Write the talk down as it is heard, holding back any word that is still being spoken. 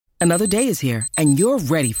Another day is here, and you're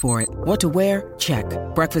ready for it. What to wear? Check.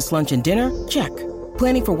 Breakfast, lunch, and dinner? Check.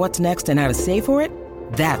 Planning for what's next and how to save for it?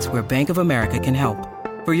 That's where Bank of America can help.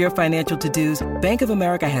 For your financial to-dos, Bank of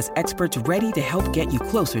America has experts ready to help get you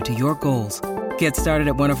closer to your goals. Get started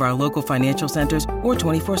at one of our local financial centers or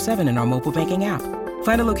 24/7 in our mobile banking app.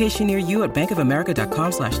 Find a location near you at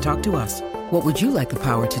bankofamerica.com/talktous. What would you like the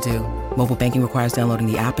power to do? Mobile banking requires downloading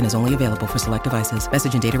the app and is only available for select devices.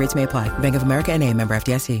 Message and data rates may apply. Bank of America N.A., member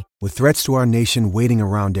FDIC. With threats to our nation waiting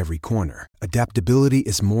around every corner, adaptability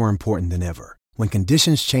is more important than ever. When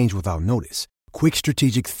conditions change without notice, quick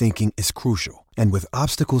strategic thinking is crucial. And with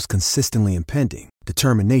obstacles consistently impending,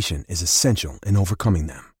 determination is essential in overcoming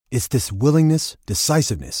them. It's this willingness,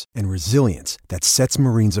 decisiveness, and resilience that sets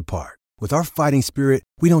Marines apart. With our fighting spirit,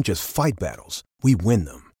 we don't just fight battles, we win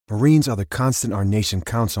them. Marines are the constant our nation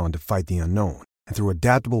counts on to fight the unknown. And through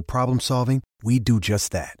adaptable problem solving, we do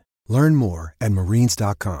just that. Learn more at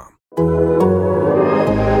marines.com.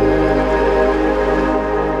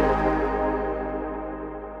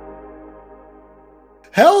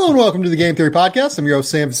 Hello and welcome to the Game Theory Podcast. I'm your host,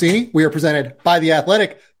 Sam Vecini. We are presented by The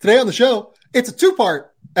Athletic. Today on the show, it's a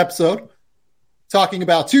two-part episode talking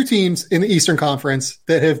about two teams in the Eastern Conference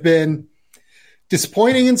that have been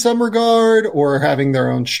disappointing in some regard or having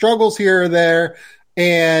their own struggles here or there.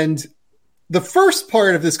 And the first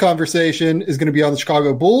part of this conversation is going to be on the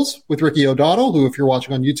Chicago Bulls with Ricky O'Donnell, who, if you're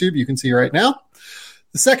watching on YouTube, you can see right now.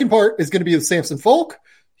 The second part is going to be with Samson Folk.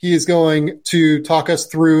 He is going to talk us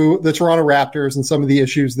through the Toronto Raptors and some of the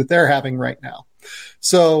issues that they're having right now.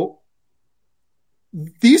 So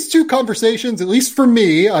these two conversations, at least for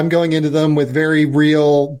me, I'm going into them with very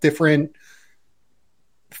real, different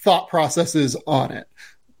thought processes on it.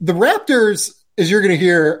 The Raptors, as you're going to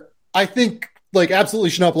hear, I think absolutely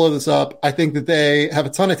should not blow this up. I think that they have a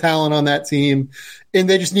ton of talent on that team, and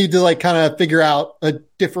they just need to kind of figure out a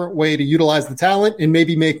different way to utilize the talent and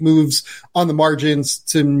maybe make moves on the margins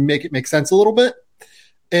to make it make sense a little bit.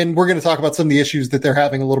 And we're going to talk about some of the issues that they're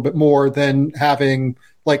having a little bit more than having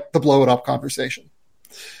the blow it up conversation.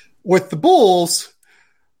 With the Bulls,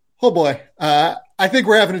 oh boy, I think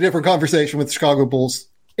we're having a different conversation with the Chicago Bulls.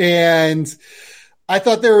 And I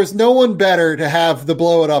thought there was no one better to have the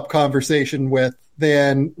blow it up conversation with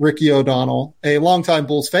than Ricky O'Donnell, a longtime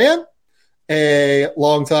Bulls fan, a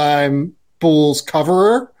longtime Bulls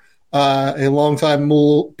coverer, a longtime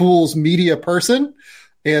Bulls media person,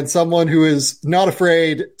 and someone who is not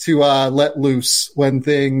afraid to let loose when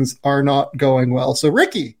things are not going well. So,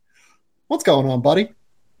 Ricky, what's going on, buddy?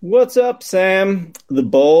 What's up, Sam? The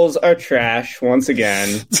Bulls are trash once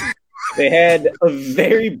again. They had a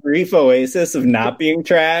very brief oasis of not being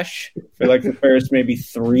trash for the first maybe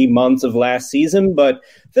 3 months of last season, but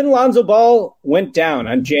then Lonzo Ball went down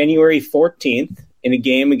on January 14th in a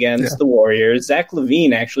game against the Warriors. Zach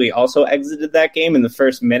LaVine actually also exited that game in the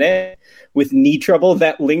first minute with knee trouble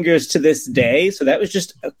that lingers to this day. So that was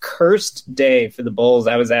just a cursed day for the Bulls.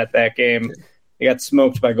 I was at that game. They got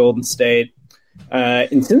smoked by Golden State.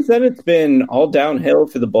 And since then, it's been all downhill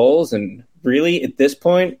for the Bulls. And really, at this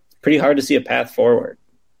point, pretty hard to see a path forward.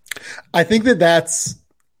 I think that that's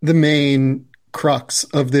the main crux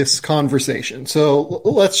of this conversation. So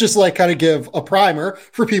let's just kind of give a primer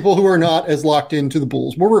for people who are not as locked into the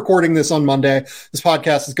Bulls. We're recording this on Monday. This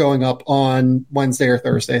podcast is going up on Wednesday or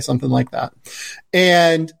Thursday, something like that.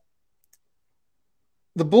 And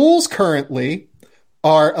the Bulls currently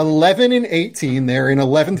are 11-18. They're in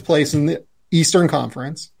 11th place in the Eastern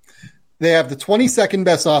Conference. They have the 22nd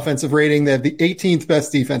best offensive rating. They have the 18th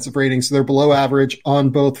best defensive rating, so they're below average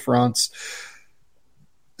on both fronts.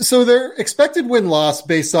 So their expected win-loss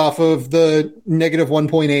based off of the negative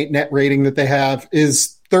 1.8 net rating that they have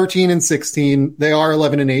is 13-16. They are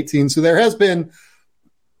 11-18, so there has been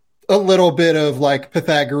a little bit of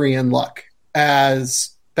Pythagorean luck,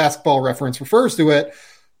 as Basketball Reference refers to it.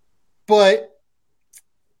 But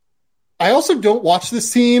I also don't watch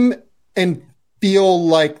this team and feel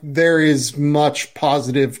like there is much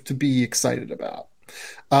positive to be excited about.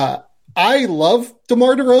 I love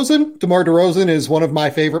DeMar DeRozan. DeMar DeRozan is one of my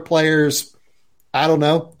favorite players,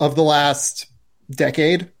 of the last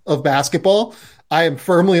decade of basketball. I am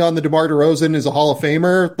firmly on the DeMar DeRozan as a Hall of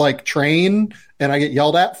Famer, train, and I get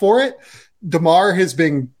yelled at for it. DeMar has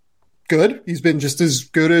been good. He's been just as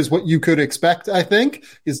good as what you could expect, I think.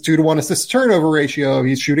 His 2-to-1 assist turnover ratio.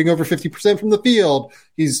 He's shooting over 50% from the field.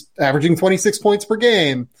 He's averaging 26 points per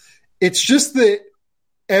game. It's just that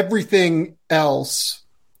everything else,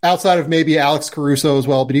 outside of maybe Alex Caruso as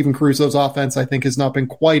well, but even Caruso's offense, I think, has not been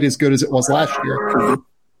quite as good as it was last year.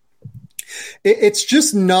 It's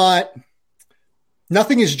just not –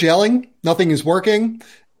 nothing is gelling. Nothing is working.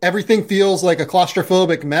 everything feels like a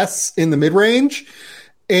claustrophobic mess in the mid-range.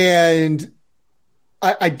 And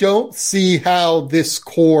I don't see how this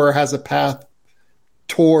core has a path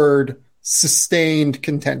toward sustained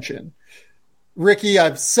contention. Ricky,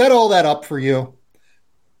 I've set all that up for you.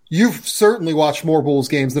 You've certainly watched more Bulls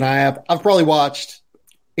games than I have. I've probably watched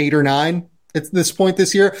 8 or 9 at this point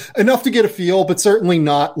this year. Enough to get a feel, but certainly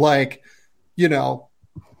not like,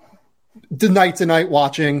 the night to night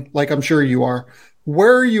watching like I'm sure you are.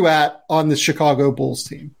 Where are you at on the Chicago Bulls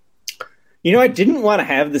team? I didn't want to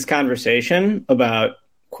have this conversation about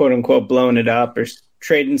quote unquote blowing it up or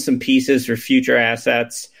trading some pieces for future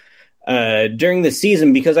assets during the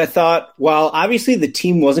season, because I thought, while obviously the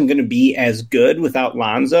team wasn't going to be as good without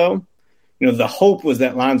Lonzo, the hope was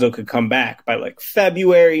that Lonzo could come back by like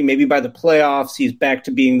February, maybe by the playoffs. He's back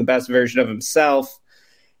to being the best version of himself.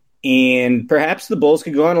 And perhaps the Bulls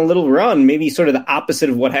could go on a little run, maybe sort of the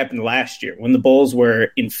opposite of what happened last year when the Bulls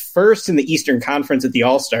were in first in the Eastern Conference at the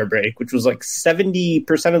All-Star break, which was like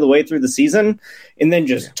 70% of the way through the season, and then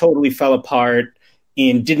just totally fell apart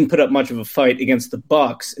and didn't put up much of a fight against the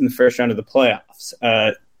Bucks in the first round of the playoffs.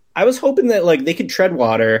 I was hoping that like they could tread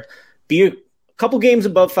water, be a couple games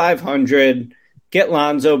above 500, get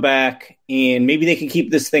Lonzo back, and maybe they could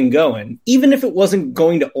keep this thing going, even if it wasn't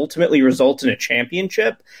going to ultimately result in a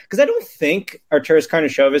championship. Because I don't think Arturas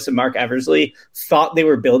Karnisovas and Mark Eversley thought they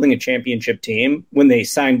were building a championship team when they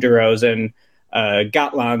signed DeRozan,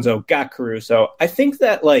 got Lonzo, got Caruso. I think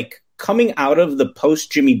that like coming out of the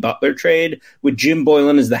post-Jimmy Butler trade with Jim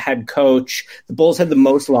Boylan as the head coach, the Bulls had the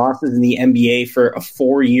most losses in the NBA for a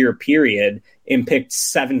 4-year period and picked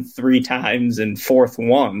 7th 3 times and 4th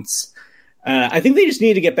once. I think they just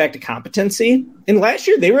need to get back to competency. And last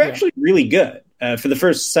year, they were actually really good for the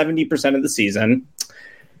first 70% of the season.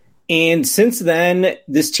 And since then,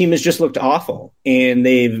 this team has just looked awful. And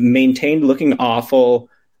they've maintained looking awful,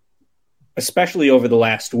 especially over the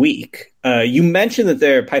last week. You mentioned that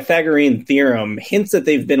their Pythagorean theorem hints that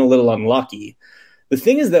they've been a little unlucky. The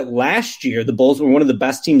thing is that last year, the Bulls were one of the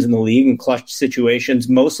best teams in the league in clutch situations,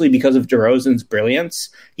 mostly because of DeRozan's brilliance.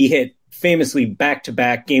 He hit famously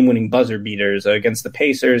back-to-back game-winning buzzer beaters against the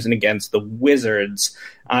Pacers and against the Wizards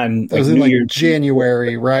on that was in like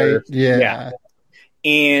January, right? Yeah.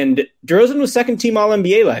 And DeRozan was second-team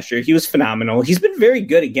All-NBA last year. He was phenomenal. He's been very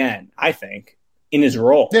good again, I think, in his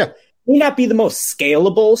role. Yeah. He may not be the most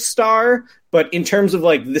scalable star, but in terms of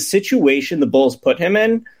like the situation the Bulls put him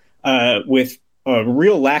in, with a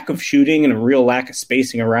real lack of shooting and a real lack of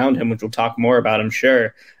spacing around him, which we'll talk more about, I'm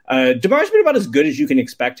sure. DeMar's been about as good as you can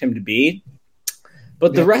expect him to be.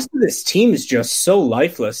 But the rest of this team is just so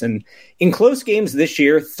lifeless. And in close games this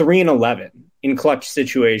year, 3-11 in clutch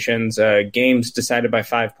situations, games decided by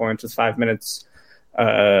 5 points with 5 minutes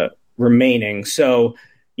remaining. So,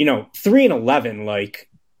 3-11, like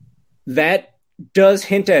that does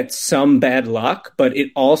hint at some bad luck, but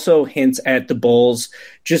it also hints at the Bulls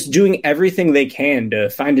just doing everything they can to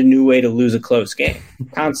find a new way to lose a close game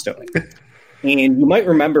constantly. And you might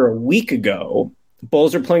remember a week ago, the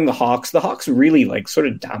Bulls are playing the Hawks. The Hawks really like sort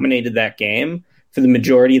of dominated that game for the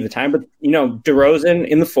majority of the time. But, DeRozan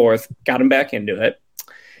in the fourth got him back into it.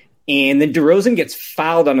 And then DeRozan gets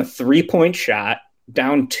fouled on a 3-point shot,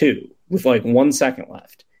 down 2 with like 1 second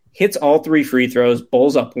left. Hits all 3 free throws,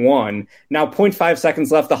 Bulls up 1. Now 0.5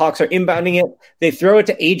 seconds left. The Hawks are inbounding it. They throw it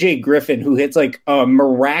to AJ Griffin, who hits like a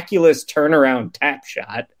miraculous turnaround tap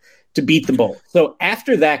shot to beat the Bulls. So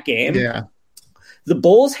after that game, the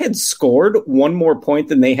Bulls had scored 1 more point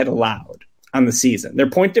than they had allowed on the season. Their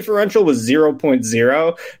point differential was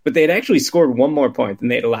 0.0, but they had actually scored 1 more point than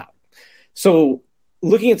they had allowed. So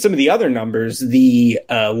looking at some of the other numbers, the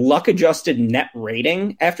luck-adjusted net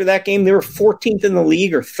rating after that game, they were 14th in the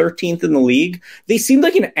league or 13th in the league. They seemed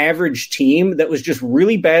like an average team that was just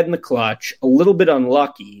really bad in the clutch, a little bit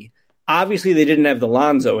unlucky. Obviously, they didn't have the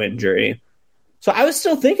Lonzo injury. So I was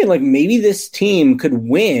still thinking, like, maybe this team could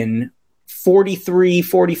win 43,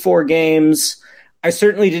 44 games. I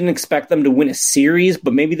certainly didn't expect them to win a series,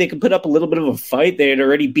 but maybe they could put up a little bit of a fight. They had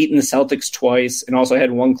already beaten the Celtics twice and also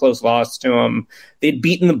had 1 close loss to them. They'd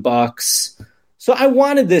beaten the Bucks. So I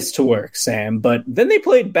wanted this to work, Sam, but then they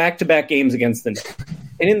played back-to-back games against the Knicks.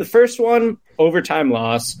 And in the first one, overtime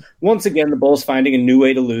loss. Once again, the Bulls finding a new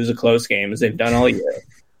way to lose a close game, as they've done all year.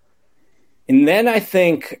 And then I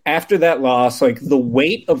think after that loss, like the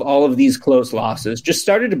weight of all of these close losses just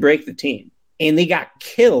started to break the team. And they got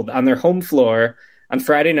killed on their home floor on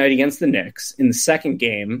Friday night against the Knicks in the second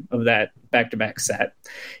game of that back-to-back set.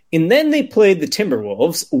 And then they played the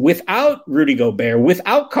Timberwolves without Rudy Gobert,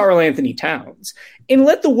 without Karl Anthony Towns, and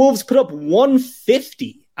let the Wolves put up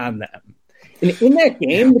 150 on them. And in that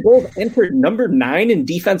game, the Bulls entered number 9 in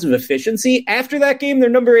defensive efficiency. After that game, they're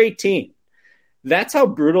number 18. That's how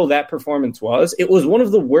brutal that performance was. It was one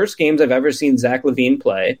of the worst games I've ever seen Zach LaVine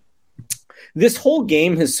play. This whole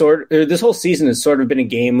season has sort of been a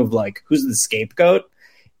game of like, who's the scapegoat?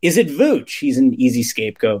 Is it Vooch? He's an easy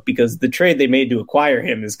scapegoat because the trade they made to acquire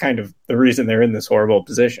him is kind of the reason they're in this horrible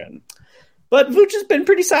position. But Vooch has been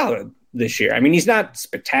pretty solid this year. I mean, he's not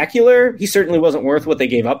spectacular. He certainly wasn't worth what they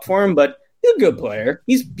gave up for him, but he's a good player.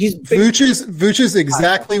 He's Vooch is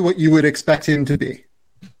exactly what you would expect him to be.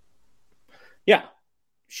 Yeah.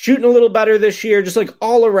 Shooting a little better this year, just like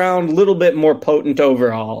all around, a little bit more potent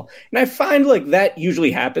overall. And I find like that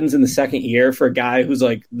usually happens in the second year for a guy who's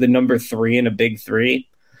like the number 3 in a big 3.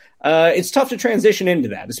 It's tough to transition into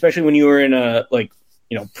that, especially when you were in a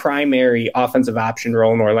primary offensive option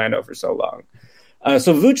role in Orlando for so long.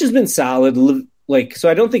 So Vooch has been solid. So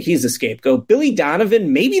I don't think he's the scapegoat. Billy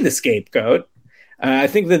Donovan may be the scapegoat. I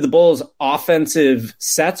think that the Bulls' offensive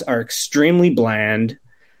sets are extremely bland.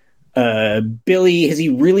 Billy, has he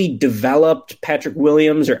really developed Patrick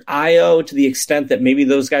Williams or Ayo to the extent that maybe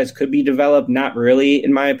those guys could be developed? Not really,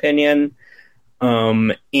 in my opinion.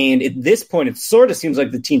 And at this point, it sort of seems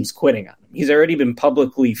like the team's quitting on him. He's already been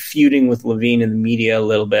publicly feuding with LaVine in the media a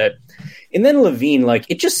little bit. And then LaVine,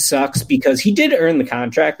 it just sucks because he did earn the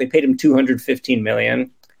contract. They paid him $215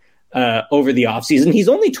 million over the offseason. He's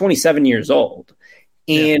only 27 years old.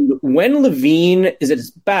 And when LaVine is at his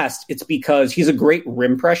best, it's because he's a great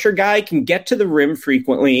rim pressure guy, can get to the rim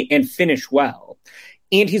frequently and finish well.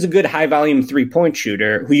 And he's a good high-volume three-point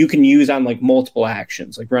shooter who you can use on, multiple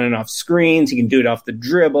actions, like running off screens. He can do it off the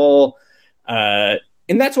dribble. And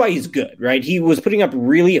that's why he's good, right? He was putting up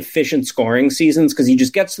really efficient scoring seasons because he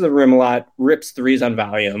just gets to the rim a lot, rips threes on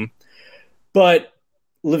volume. But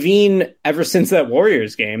LaVine, ever since that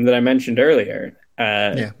Warriors game that I mentioned earlier,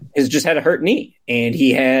 has just had a hurt knee. And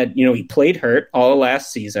he played hurt all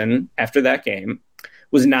last season after that game,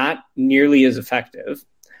 was not nearly as effective.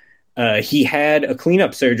 He had a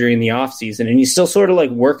cleanup surgery in the offseason, and he's still sort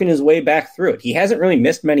of working his way back through it. He hasn't really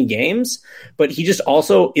missed many games, but he just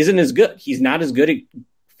also isn't as good. He's not as good at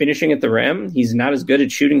finishing at the rim. He's not as good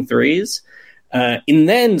at shooting threes. And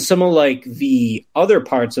then some of the other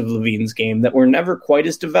parts of LaVine's game that were never quite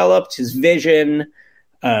as developed, his vision,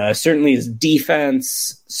 certainly his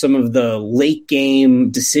defense, some of the late game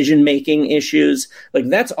decision-making issues,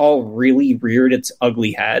 that's all really reared its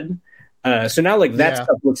ugly head. So now that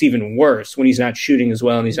stuff looks even worse when he's not shooting as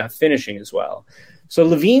well and he's not finishing as well. So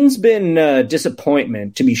LaVine's been a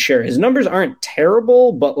disappointment, to be sure. His numbers aren't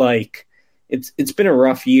terrible, but it's been a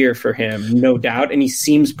rough year for him, no doubt. And he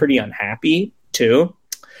seems pretty unhappy too.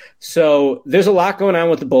 So there's a lot going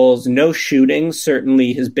on with the Bulls. No shooting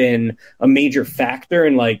certainly has been a major factor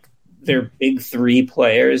in their big 3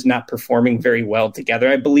 players not performing very well together.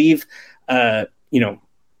 I believe,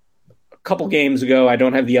 couple games ago, I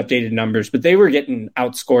don't have the updated numbers, but they were getting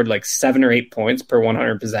outscored 7 or 8 points per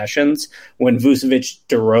 100 possessions when Vucevic,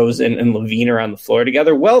 DeRozan, and LaVine are on the floor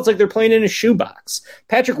together. Well, it's like they're playing in a shoebox.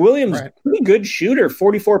 Patrick Williams, pretty good shooter,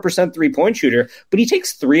 44% three-point shooter, but he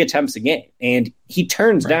takes 3 attempts a game, and he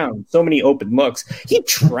turns down so many open looks. He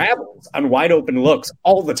travels on wide-open looks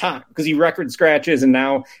all the time because he record scratches, and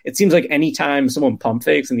now it seems like anytime someone pump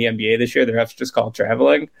fakes in the NBA this year, they have to just call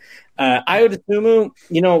traveling. Ayo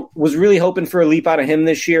Dosunmu, was really hoping for a leap out of him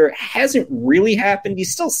this year. Hasn't really happened.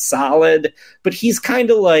 He's still solid, but he's kind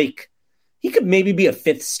of he could maybe be a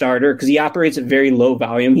 5th starter because he operates at very low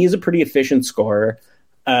volume. He's a pretty efficient scorer.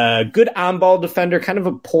 Good on-ball defender, kind of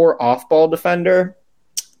a poor off-ball defender.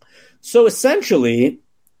 So essentially,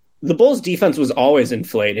 the Bulls' defense was always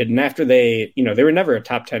inflated, and after they were never a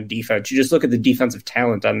top 10 defense. You just look at the defensive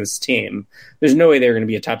talent on this team. There's no way they were going to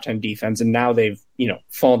be a top 10 defense, and now they've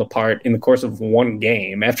fallen apart in the course of one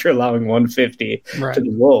game after allowing 150 to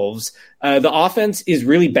the Wolves. The offense is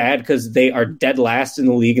really bad because they are dead last in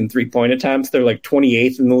the league in 3-point attempts. They're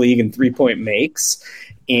 28th in the league in 3-point makes,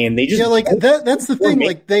 and they just that's the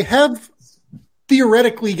thing. They have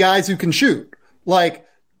theoretically guys who can shoot.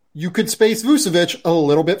 You could space Vucevic a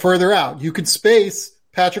little bit further out. You could space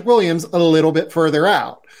Patrick Williams a little bit further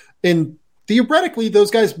out. And theoretically,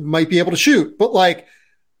 those guys might be able to shoot. But,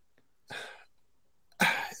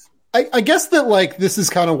 I guess that, this is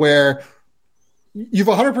kind of where you've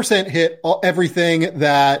 100% hit everything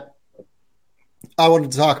that I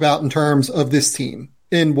wanted to talk about in terms of this team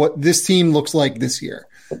and what this team looks like this year.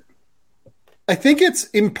 I think it's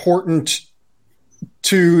important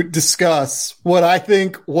to discuss what I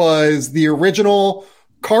think was the original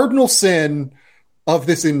cardinal sin of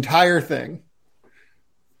this entire thing,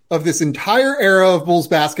 of this entire era of Bulls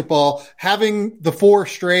basketball, having the 4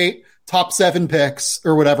 straight top 7 picks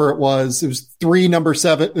or whatever it was. It was 3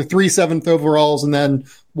 7th overalls and then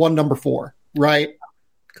 1 number 4, right?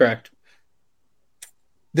 Correct.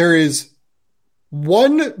 There is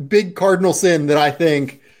one big cardinal sin that I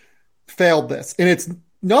think failed this, and it's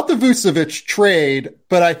not the Vucevic trade,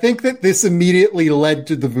 but I think that this immediately led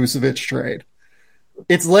to the Vucevic trade.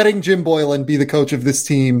 It's letting Jim Boylen be the coach of this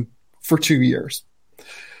team for 2 years.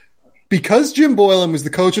 Because Jim Boylen was the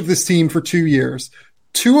coach of this team for 2 years,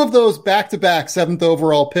 2 of those back-to-back 7th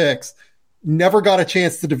overall picks never got a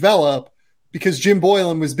chance to develop because Jim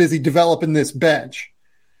Boylen was busy developing this bench.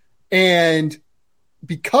 And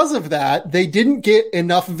because of that, they didn't get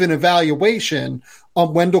enough of an evaluation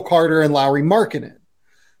on Wendell Carter and Lauri Markkanen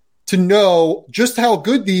to know just how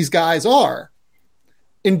good these guys are.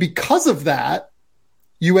 And because of that,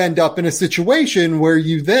 you end up in a situation where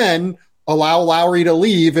you then allow Lowry to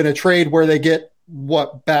leave in a trade where they get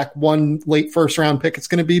back 1 late first round pick. It's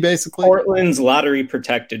going to be basically Portland's lottery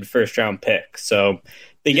protected first round pick. So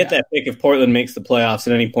they get that pick if Portland makes the playoffs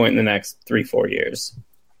at any point in the next 3-4 years.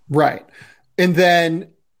 Right. And then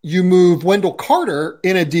you move Wendell Carter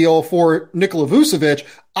in a deal for Nikola Vucevic.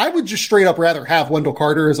 I would just straight up rather have Wendell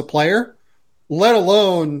Carter as a player, let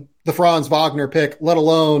alone the Franz Wagner pick, let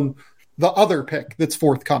alone the other pick that's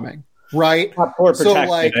forthcoming. Right. Not poor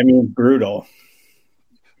protected, I mean, brutal.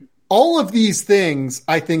 All of these things,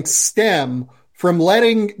 I think, stem from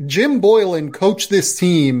letting Jim Boylen coach this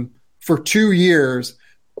team for 2 years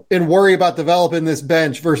and worry about developing this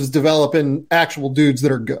bench versus developing actual dudes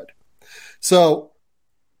that are good. So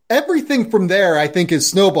everything from there, I think, is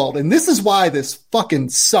snowballed. And this is why this fucking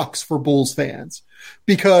sucks for Bulls fans,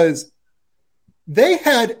 because they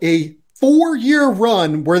had a 4-year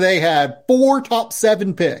run where they had 4 top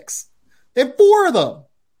 7 picks. They had 4 of them.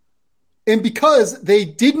 And because they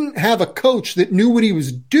didn't have a coach that knew what he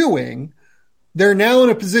was doing, they're now in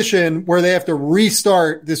a position where they have to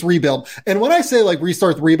restart this rebuild. And when I say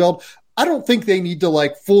restart the rebuild, I don't think they need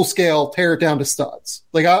to full scale tear it down to studs.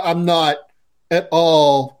 I'm not at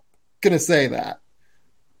all going to say that.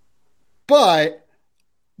 But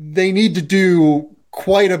they need to do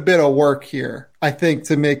quite a bit of work here, I think,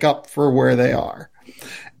 to make up for where they are.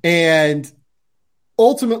 And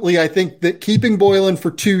ultimately, I think that keeping Boylen for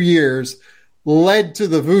 2 years led to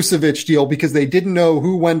the Vucevic deal because they didn't know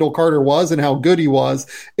who Wendell Carter was and how good he was,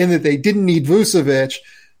 and that they didn't need Vucevic.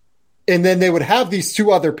 And then they would have these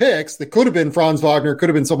 2 other picks that could have been Franz Wagner, could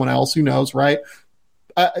have been someone else, who knows, right?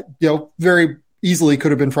 Very easily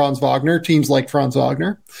could have been Franz Wagner, teams like Franz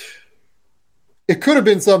Wagner. It could have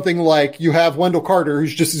been something like you have Wendell Carter,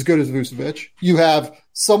 who's just as good as Vucevic. You have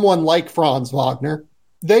someone like Franz Wagner.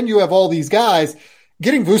 Then you have all these guys.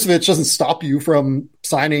 Getting Vucevic doesn't stop you from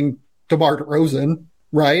signing DeMar DeRozan,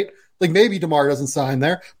 right? Maybe DeMar doesn't sign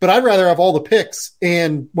there, but I'd rather have all the picks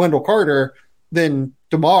and Wendell Carter than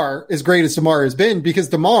DeMar, as great as DeMar has been, because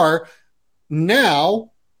DeMar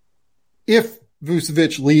now, if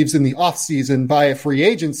Vucevic leaves in the offseason via free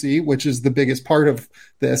agency, which is the biggest part of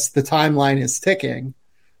this, the timeline is ticking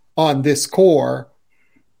on this core.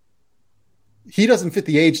 He doesn't fit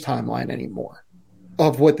the age timeline anymore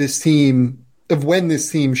of when this team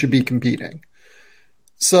should be competing.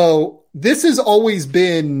 So this has always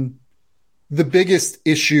been the biggest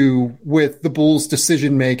issue with the Bulls'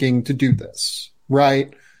 decision-making to do this,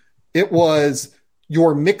 right? It was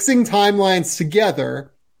you're mixing timelines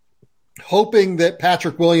together, hoping that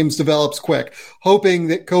Patrick Williams develops quick, hoping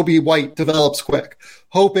that Kobe White develops quick,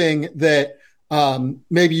 hoping that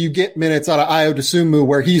maybe you get minutes out of Ayo Dosunmu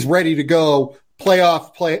where he's ready to go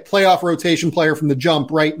playoff rotation player from the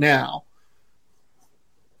jump right now.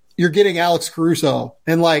 You're getting Alex Caruso.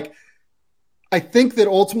 And I think that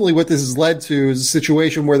ultimately what this has led to is a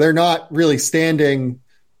situation where they're not really standing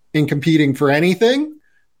and competing for anything.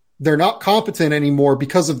 They're not competent anymore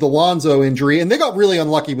because of the Lonzo injury. And they got really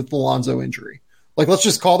unlucky with the Lonzo injury. Let's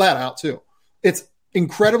just call that out too. It's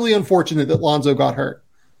incredibly unfortunate that Lonzo got hurt.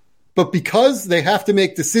 But because they have to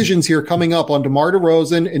make decisions here coming up on DeMar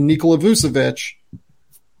DeRozan and Nikola Vucevic,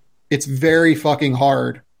 it's very fucking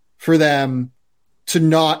hard for them to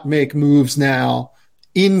not make moves now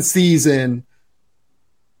in season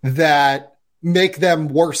that make them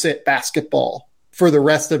worse at basketball for the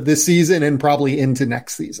rest of this season and probably into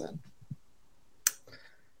next season.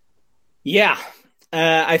 Yeah.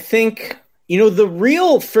 I think, the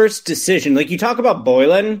real first decision, you talk about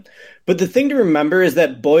Boylen, but the thing to remember is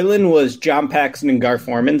that Boylen was John Paxson and Gar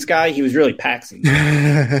Forman's guy. He was really Paxson.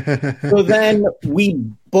 So then we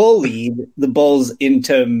bullied the Bulls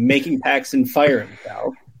into making Paxson fire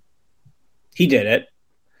himself. He did it.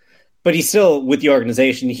 But he's still with the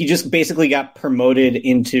organization. He just basically got promoted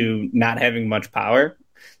into not having much power.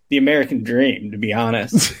 the American dream, to be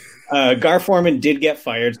honest. Gar Forman did get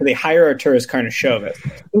fired, so they hire Arturas Karnisovas.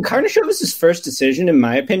 And Karnisovas' first decision, in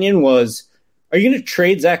my opinion, was, are you going to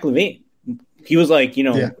trade Zach LaVine? He was like,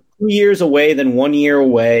 2 years away, then 1 year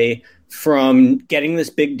away from getting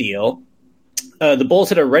this big deal. The Bulls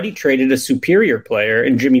had already traded a superior player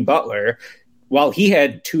in Jimmy Butler, while he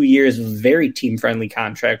had 2 years of a very team-friendly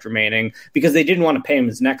contract remaining because they didn't want to pay him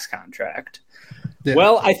his next contract. Yeah.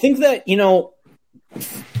 Well, I think that,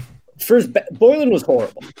 first, Boylen was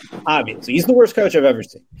horrible, obviously. He's the worst coach I've ever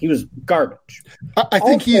seen. He was garbage. I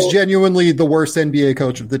think he's genuinely the worst NBA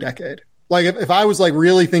coach of the decade. Like, if I was, like,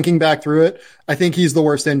 really thinking back through it, I think he's the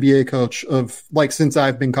worst NBA coach of, like, since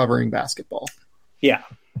I've been covering basketball. Yeah,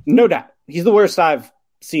 no doubt. He's the worst I've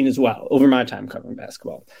seen as well over my time covering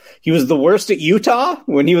basketball. He was the worst at Utah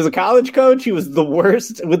when he was a college coach. He was the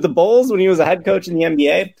worst with the Bulls when he was a head coach in the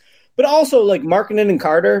NBA. But also, like, Markkanen and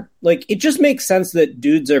Carter, like, it just makes sense that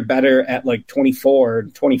dudes are better at, like, 24,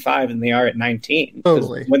 25 than they are at 19.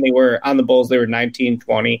 Totally. When they were on the Bulls, they were 19,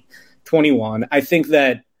 20, 21. I think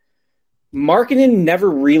that Markkanen never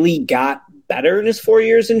really got better in his 4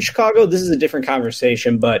 years in Chicago. This is a different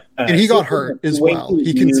conversation, but... and he got hurt as well.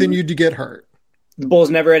 He continued to get hurt. The Bulls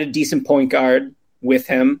never had a decent point guard with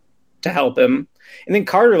him to help him. And then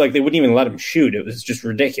Carter, like, they wouldn't even let him shoot. It was just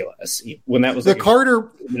ridiculous. When that was the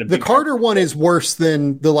Carter one is worse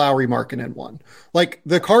than the Lowry Markkanen one. Like,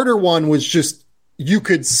 the Carter one was just, you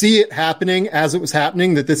could see it happening as it was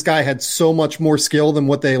happening, that this guy had so much more skill than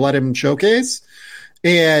what they let him showcase.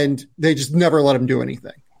 And they just never let him do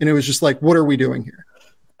anything. And it was just like, what are we doing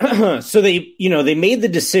here? So they made the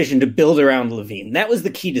decision to build around LaVine. That was the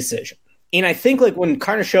key decision. And I think, like, when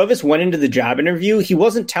Karnisovas went into the job interview, he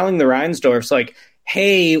wasn't telling the Reinsdorfs, like,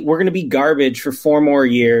 hey, we're going to be garbage for 4 more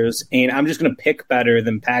years, and I'm just going to pick better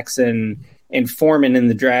than Paxson and Foreman in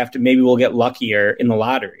the draft, and maybe we'll get luckier in the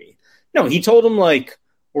lottery. No, he told them, like,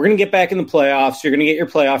 we're going to get back in the playoffs. You're going to get your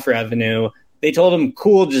playoff revenue. They told him,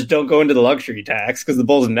 cool, just don't go into the luxury tax, because the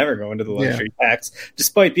Bulls never go into the luxury tax,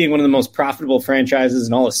 despite being one of the most profitable franchises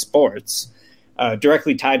in all of sports,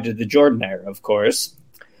 directly tied to the Jordan era, of course.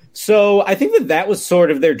 So I think that was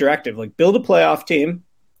sort of their directive, like, build a playoff team,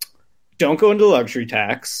 don't go into the luxury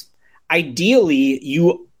tax. Ideally,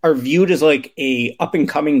 you are viewed as, like, a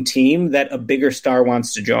up-and-coming team that a bigger star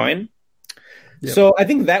wants to join. Yep. So I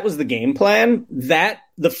think that was the game plan.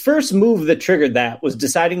 The first move that triggered that was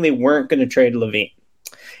deciding they weren't going to trade LaVine.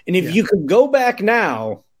 And if you could go back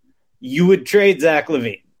now, you would trade Zach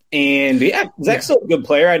LaVine. And Zach's still a good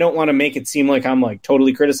player. I don't want to make it seem like I'm, like,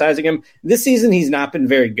 totally criticizing him. This season, he's not been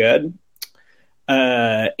very good.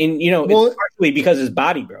 It's partially because his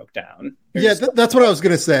body broke down. That's what I was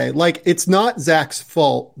going to say. Like, it's not Zach's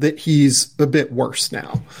fault that he's a bit worse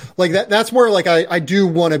now. Like, that's where, like, I do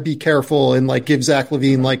want to be careful and, like, give Zach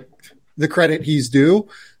LaVine, like, the credit he's due.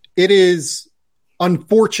 It is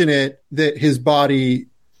unfortunate that his body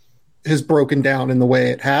has broken down in the way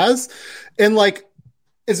it has. And, like,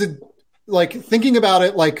 thinking about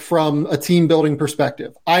it, like, from a team building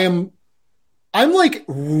perspective, I'm like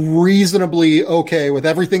reasonably okay with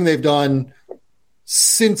everything they've done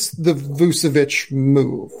since the Vucevic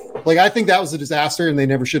move. Like, I think that was a disaster and they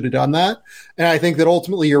never should have done that. And I think that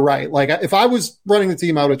ultimately you're right. Like, if I was running the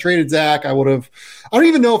team, I would have traded Zach. I don't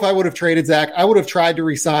even know if I would have traded Zach. I would have tried to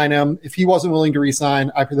re-sign him. If he wasn't willing to re-sign,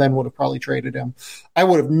 I then would have probably traded him. I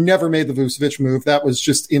would have never made the Vucevic move. That was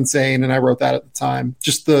just insane. And I wrote that at the time.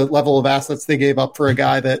 Just the level of assets they gave up for a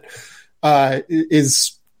guy that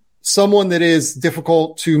is someone that is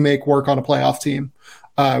difficult to make work on a playoff team,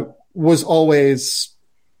 was always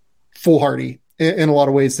foolhardy in a lot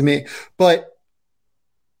of ways to me. But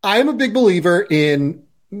I am a big believer in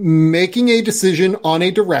making a decision on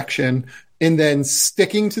a direction and then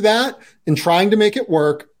sticking to that and trying to make it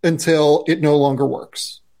work until it no longer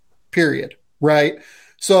works, period. Right?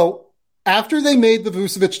 So after they made the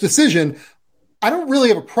Vucevic decision, I don't really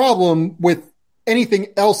have a problem with anything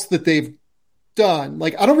else that they've done.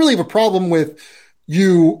 Like, I don't really have a problem with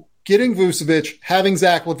you getting Vucevic, having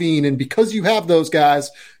Zach LaVine, and because you have those guys,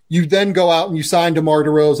 you then go out and you sign DeMar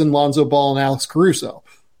DeRozan, Lonzo Ball, and Alex Caruso.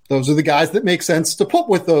 Those are the guys that make sense to put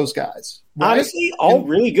with those guys. Right? Honestly, all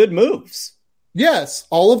really good moves. Yes,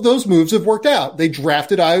 all of those moves have worked out. They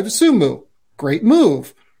drafted Ayo Dosunmu. Great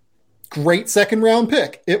move. Great second-round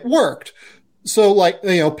pick. It worked. So, like,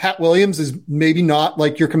 Pat Williams is maybe not,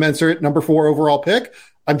 like, your commensurate number 4 overall pick.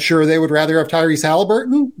 I'm sure they would rather have Tyrese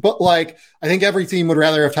Halliburton, but, like, I think every team would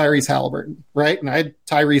rather have Tyrese Halliburton, right? And I had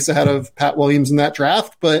Tyrese ahead of Pat Williams in that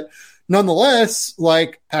draft, but nonetheless,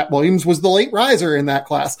 like Pat Williams was the late riser in that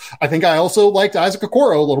class. I think I also liked Isaac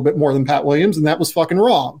Okoro a little bit more than Pat Williams, and that was fucking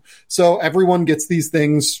wrong. So everyone gets these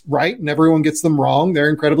things right and everyone gets them wrong. They're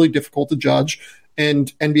incredibly difficult to judge,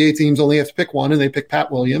 and NBA teams only have to pick one, and they pick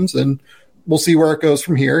Pat Williams, and we'll see where it goes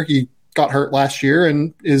from here. He got hurt last year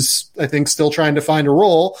and is, I think, still trying to find a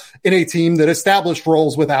role in a team that established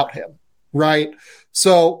roles without him, right?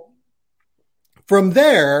 So from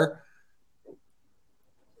there,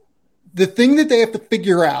 the thing that they have to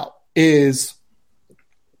figure out is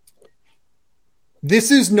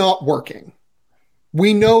this is not working.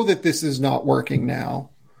 We know that this is not working now.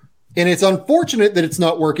 And it's unfortunate that it's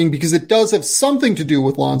not working because it does have something to do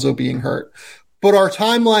with Lonzo being hurt. But our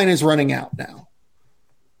timeline is running out now.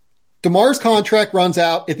 DeMar's contract runs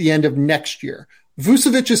out at the end of next year.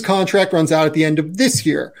 Vucevic's contract runs out at the end of this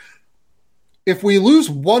year. If we lose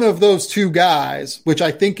one of those two guys, which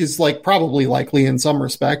I think is like probably likely in some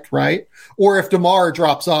respect, right? Or if DeMar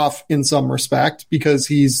drops off in some respect because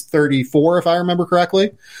he's 34, if I remember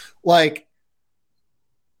correctly, like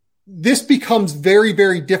this becomes very,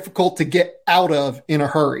 very difficult to get out of in a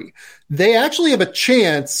hurry. They actually have a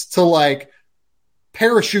chance to like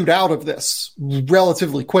parachute out of this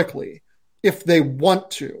relatively quickly if they want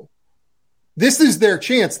to. This is their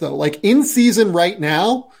chance though. Like in season right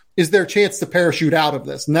now is their chance to parachute out of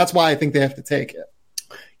this. And that's why I think they have to take it.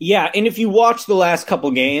 Yeah. And if you watch the last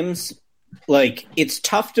couple games, like it's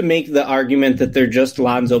tough to make the argument that they're just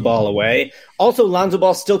Lonzo Ball away. Also, Lonzo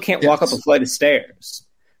Ball still can't walk up a flight of stairs.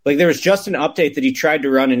 Like there was just an update that he tried to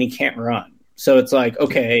run and he can't run. So it's like,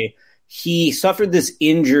 okay, he suffered this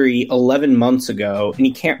injury 11 months ago and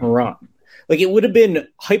he can't run. Like it would have been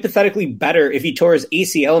hypothetically better if he tore his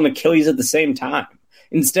ACL and Achilles at the same time.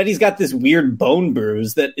 Instead, he's got this weird bone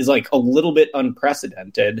bruise that is like a little bit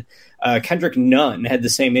unprecedented. Kendrick Nunn had the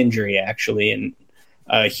same injury actually, and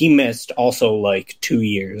he missed also like 2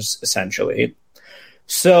 years essentially.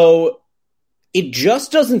 So it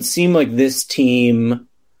just doesn't seem like this team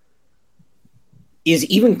is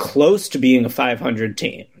even close to being a 500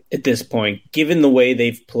 team at this point, given the way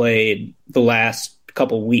they've played the last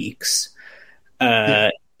couple weeks.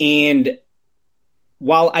 And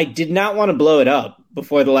while I did not want to blow it up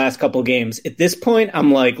before the last couple games, at this point,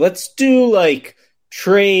 I'm like, let's do like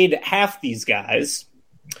trade half these guys.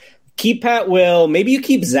 Keep Pat Will. Maybe you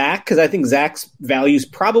keep Zach, because I think Zach's value is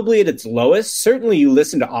probably at its lowest. Certainly you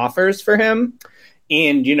listen to offers for him.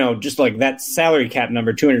 And, you know, just like that salary cap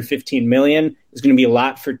number, $215 million, is going to be a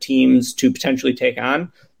lot for teams to potentially take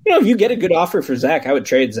on. You know, if you get a good offer for Zach, I would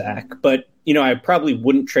trade Zach. But, you know, I probably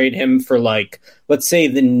wouldn't trade him for, like, let's say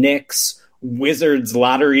the Knicks Wizards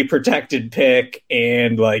lottery protected pick.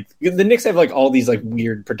 And, like, the Knicks have, like, all these, like,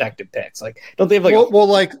 weird protected picks. Like, don't they have,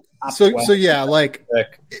 like, so yeah, like,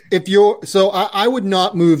 pick? If you're, so I would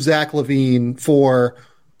not move Zach LaVine for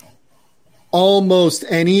almost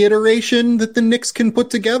any iteration that the Knicks can put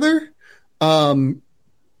together. You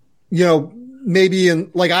know, maybe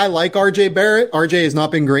in like, I like RJ Barrett. RJ has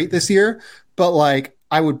not been great this year, but like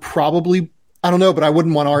I would probably, I don't know, but I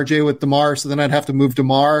wouldn't want RJ with DeMar. So then I'd have to move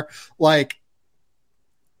DeMar. Like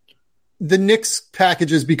the Knicks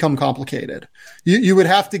packages become complicated. You would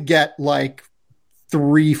have to get like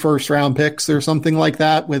 3 first-round picks or something like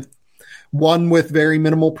that, with one with very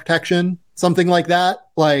minimal protection, something like that.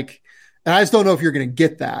 Like, and I just don't know if you're going to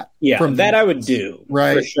get that. Yeah, from that I would do,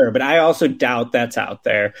 right? For sure. But I also doubt that's out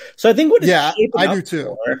there. So I think what I do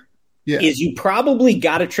too. Is you probably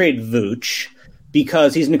got to trade Vooch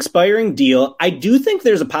because he's an expiring deal. I do think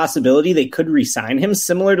there's a possibility they could re-sign him,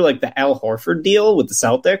 similar to like the Al Horford deal with the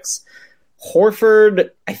Celtics.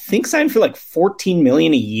 Horford, I think, signed for like $14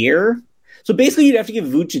 million a year. So basically, you'd have to give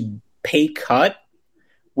Vooch a pay cut,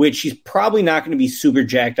 which he's probably not going to be super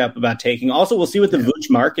jacked up about taking. Also, we'll see what the Vooch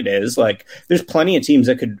market is. Like, there's plenty of teams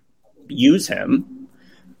that could use him.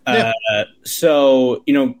 So,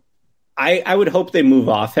 you know, I would hope they move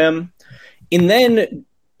off him. And then,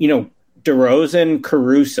 you know, DeRozan,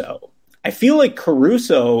 Caruso. I feel like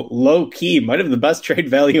Caruso, low-key, might have the best trade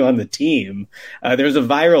value on the team. There's a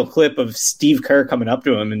viral clip of Steve Kerr coming up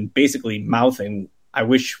to him and basically mouthing, "I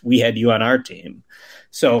wish we had you on our team."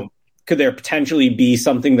 So could there potentially be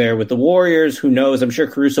something there with the Warriors? Who knows? I'm sure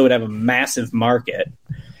Caruso would have a massive market.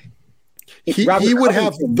 He would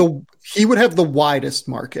have the widest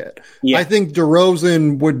market. Yeah. I think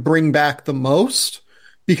DeRozan would bring back the most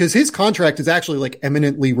because his contract is actually like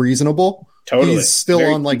eminently reasonable. Totally. He's still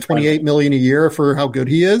on like $28 million a year for how good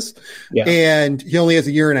he is. Yeah. And he only has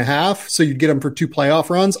a year and a half. So you'd get him for 2 playoff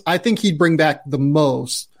runs. I think he'd bring back the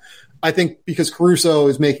most. I think because Caruso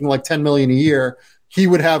is making like $10 million a year, he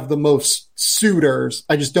would have the most suitors.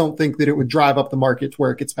 I just don't think that it would drive up the market to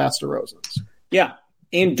where it gets past DeRozan's. Yeah.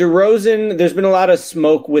 And DeRozan, there's been a lot of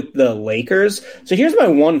smoke with the Lakers. So here's my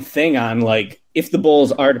one thing on, like, if the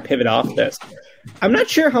Bulls are to pivot off this. I'm not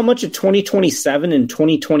sure how much a 2027 and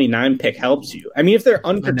 2029 pick helps you. I mean, if they're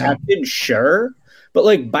unprotected, sure. But,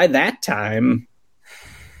 like, by that time,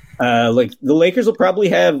 like, the Lakers will probably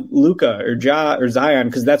have Luka or Ja or Zion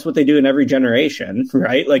because that's what they do in every generation,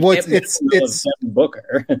 right? Like, well, it's Devin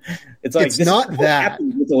Booker. It's like, it's not that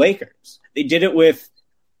with the Lakers. They did it with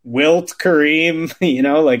Wilt, Kareem, you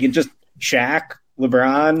know, like, it just Shaq,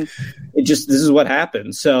 LeBron. This is what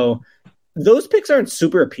happened. So those picks aren't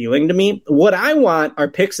super appealing to me. What I want are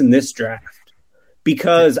picks in this draft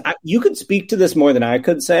because you could speak to this more than I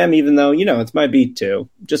could, Sam, even though, you know, it's my beat too.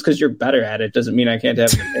 Just because you're better at it doesn't mean I can't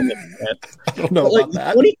have an opinion on it. I don't know about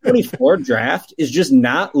that. The 2024 draft is just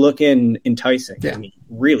not looking enticing to me,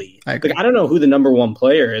 really. I don't know who the number one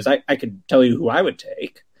player is. I could tell you who I would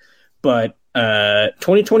take, but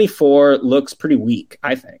 2024 looks pretty weak,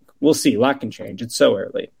 I think. We'll see. A lot can change. It's so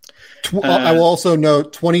early. I will also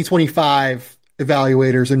note 2025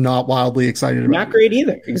 evaluators are not wildly excited about it. Not great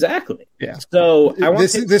either. Exactly. Yeah. So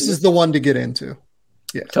this is the one to get into.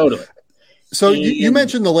 Yeah. Totally. So you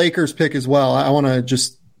mentioned the Lakers pick as well. I want to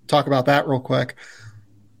just talk about that real quick.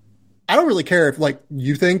 I don't really care if, like,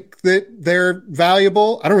 you think that they're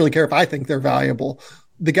valuable. I don't really care if I think they're valuable.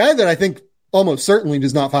 The guy that I think almost certainly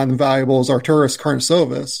does not find them valuable is Arturas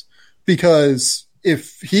Karnisovas, because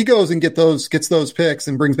if he goes and gets those picks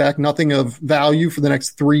and brings back nothing of value for the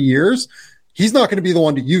next 3 years, he's not going to be the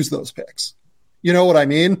one to use those picks. You know what I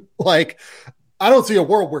mean? Like, I don't see a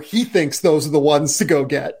world where he thinks those are the ones to go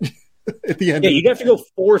get at the end. Yeah, you'd have to go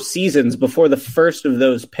 4 seasons before the first of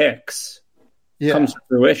those picks comes to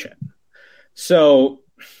fruition. So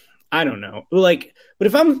I don't know. Like, but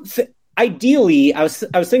if I'm ideally, I was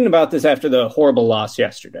thinking about this after the horrible loss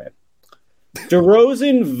yesterday.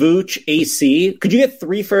 DeRozan, Vooch, AC. Could you get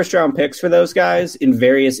 3 first-round picks for those guys in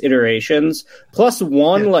various iterations, plus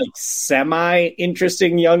one like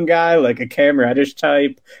semi-interesting young guy, like a Cam Reddish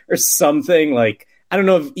type or something? Like, I don't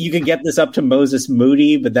know if you could get this up to Moses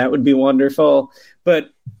Moody, but that would be wonderful. But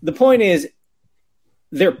the point is,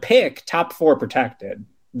 their pick, top 4 protected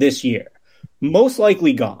this year, most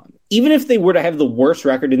likely gone. Even if they were to have the worst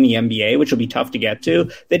record in the NBA, which will be tough to get to,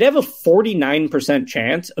 they'd have a 49%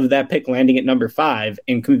 chance of that pick landing at number 5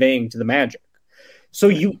 and conveying to the Magic. So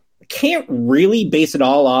you can't really base it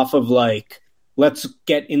all off of, like, let's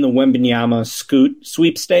get in the Wembanyama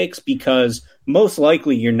sweepstakes, because most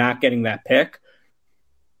likely you're not getting that pick.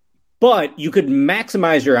 But you could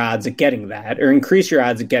maximize your odds at getting that, or increase your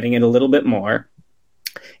odds at getting it a little bit more.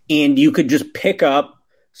 And you could just pick up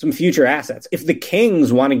some future assets. If the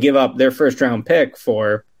Kings want to give up their first-round pick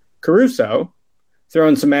for Caruso, throw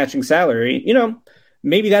in some matching salary, you know,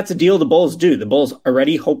 maybe that's a deal the Bulls do. The Bulls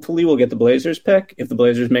already hopefully will get the Blazers pick if the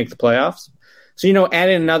Blazers make the playoffs. So, you know, add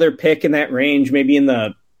in another pick in that range, maybe in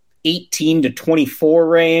the 18 to 24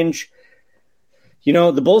 range. You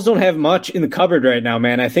know, the Bulls don't have much in the cupboard right now,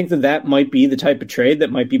 man. I think that might be the type of trade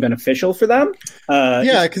that might be beneficial for them.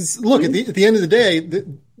 Because, look, at the end of the day,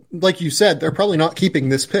 like you said, they're probably not keeping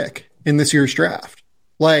this pick in this year's draft.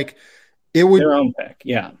 Like, it would their own pick,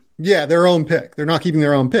 yeah, their own pick. They're not keeping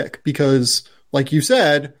their own pick because, like you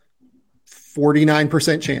said,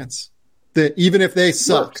 49% chance that even if they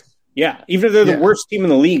suck, even if they're the worst team in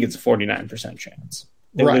the league, it's a 49% chance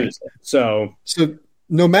they lose it. So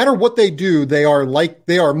no matter what they do, they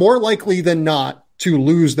are more likely than not to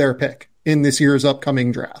lose their pick in this year's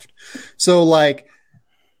upcoming draft. So, like,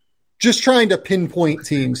 just trying to pinpoint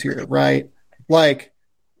teams here, right? Like,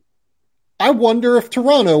 I wonder if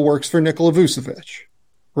Toronto works for Nikola Vucevic,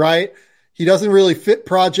 right? He doesn't really fit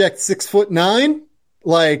Project 6'9",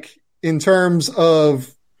 like, in terms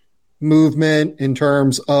of movement, in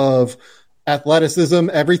terms of athleticism,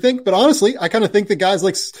 everything. But honestly, I kind of think that guys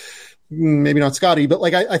like, maybe not Scotty, but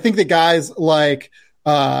like, I think that guys like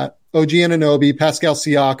OG Anunoby, Pascal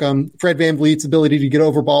Siakam, Fred VanVleet's ability to get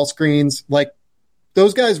over ball screens, like,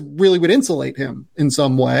 those guys really would insulate him in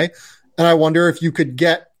some way. And I wonder if you could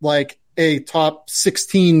get, like, a top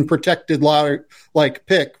 16 protected like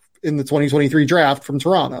pick in the 2023 draft from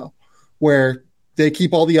Toronto, where they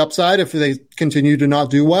keep all the upside if they continue to not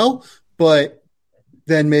do well, but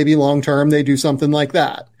then maybe long-term they do something like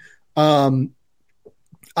that.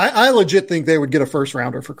 I legit think they would get a first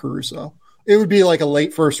rounder for Caruso. It would be like a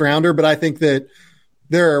late first rounder, but I think that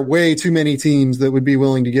there are way too many teams that would be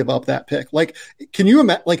willing to give up that pick. Like, can you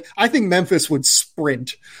imagine? Like, I think Memphis would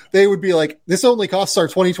sprint. They would be like, this only costs our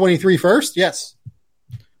 2023 first? Yes.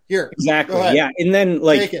 Here. Exactly. Yeah. And then,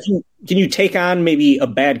 like, can you take on maybe a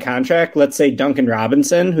bad contract? Let's say Duncan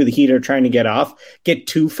Robinson, who the Heat are trying to get off, get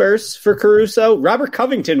 2 firsts for Caruso. Robert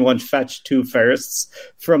Covington once fetched 2 firsts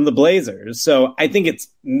from the Blazers. So I think it's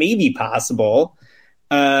maybe possible.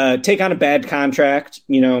 Take on a bad contract,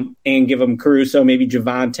 and give them Caruso, maybe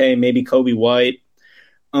Javante, maybe Kobe White.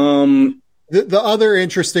 The other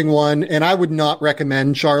interesting one, and I would not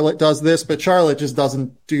recommend Charlotte does this, but Charlotte just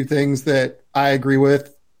doesn't do things that I agree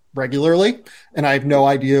with regularly, and I have no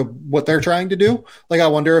idea what they're trying to do. Like, I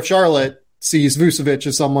wonder if Charlotte sees Vucevic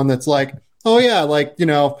as someone that's like, oh yeah,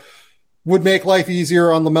 would make life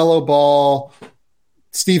easier on LaMelo Ball.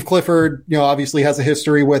 Steve Clifford, obviously has a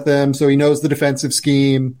history with him, so he knows the defensive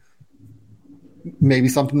scheme. Maybe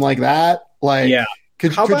something like that.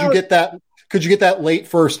 Could you get that? Could you get that late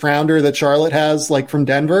first rounder that Charlotte has, from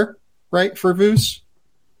Denver, right, for Vuce?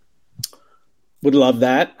 Would love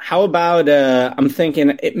that. How about, I'm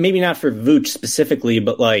thinking, maybe not for Vooch specifically,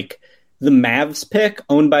 but the Mavs pick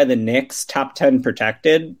owned by the Knicks, top 10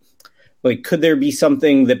 protected. Could there be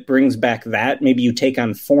something that brings back that? Maybe you take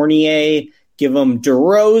on Fournier, give him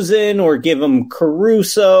DeRozan, or give him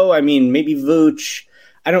Caruso. I mean, maybe Vooch.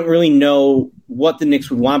 I don't really know what the Knicks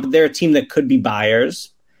would want, but they're a team that could be buyers.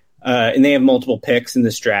 And they have multiple picks in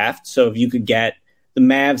this draft. So if you could get the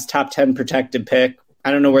Mavs top 10 protected pick,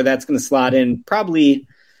 I don't know where that's going to slot in. Probably,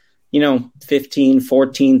 15,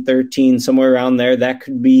 14, 13, somewhere around there. That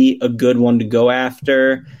could be a good one to go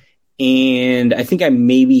after. And I think I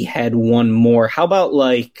maybe had one more. How about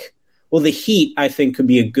the Heat, I think, could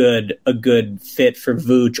be a good fit for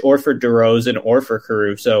Vooch or for DeRozan or for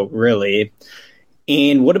Caruso, really.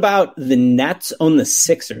 And what about the Nets own the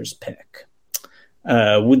Sixers pick?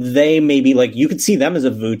 Would they maybe you could see them as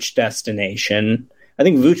a Vooch destination? I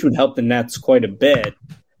think Vooch would help the Nets quite a bit.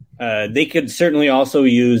 They could certainly also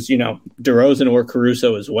use, DeRozan or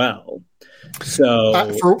Caruso as well.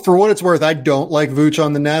 So for what it's worth, I don't like Vooch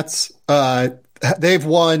on the Nets. They've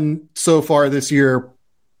won so far this year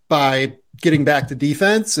by getting back to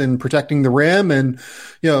defense and protecting the rim. And,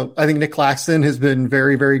 I think Nick Claxton has been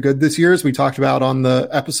very, very good this year, as we talked about on the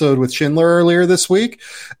episode with Schindler earlier this week.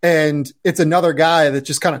 And it's another guy that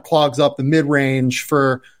just kind of clogs up the mid-range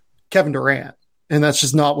for Kevin Durant. And that's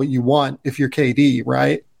just not what you want if you're KD,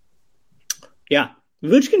 right? Yeah.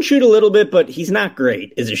 Vooch can shoot a little bit, but he's not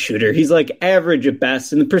great as a shooter. He's average at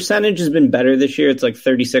best, and the percentage has been better this year. It's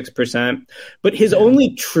 36%. But his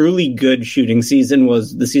only truly good shooting season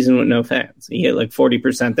was the season with no fans. He hit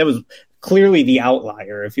 40%. That was clearly the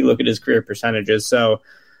outlier if you look at his career percentages. So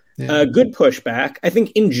good pushback. I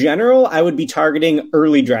think in general, I would be targeting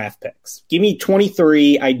early draft picks. Give me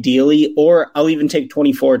 23 ideally, or I'll even take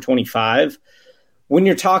 24, 25. When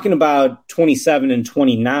you're talking about 27 and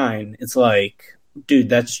 29, it's dude,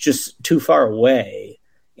 that's just too far away.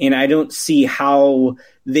 And I don't see how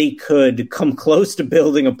they could come close to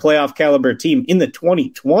building a playoff caliber team in the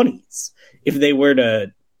 2020s if they were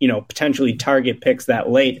to, potentially target picks that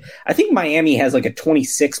late. I think Miami has a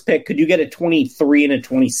 26 pick. Could you get a 23 and a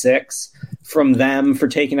 26 from them for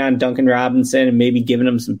taking on Duncan Robinson and maybe giving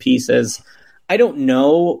them some pieces? I don't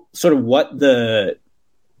know sort of what the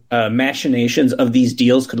machinations of these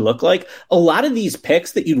deals could look like. A lot of these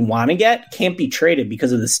picks that you'd want to get can't be traded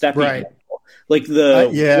because of the stepping rule.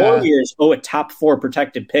 Warriors owe a top 4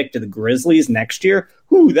 protected pick to the Grizzlies next year.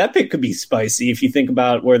 Ooh, that pick could be spicy if you think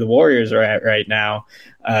about where the Warriors are at right now.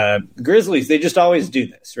 Grizzlies, they just always do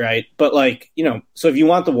this, right? But so if you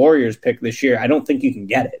want the Warriors pick this year, I don't think you can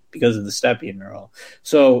get it because of the stepping rule.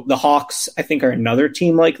 So the Hawks, I think, are another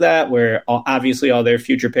team like that, where obviously all their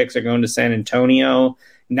future picks are going to San Antonio.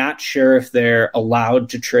 Not sure if they're allowed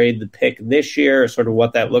to trade the pick this year or sort of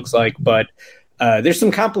what that looks like, but there's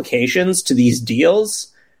some complications to these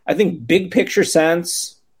deals. I think big picture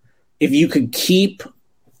sense, if you could keep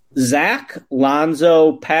Zach,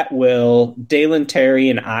 Lonzo, Pat Will, Dalen Terry,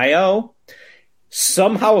 and Io,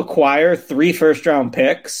 somehow acquire 3 first-round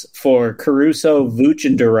picks for Caruso, Vooch,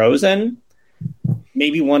 and DeRozan,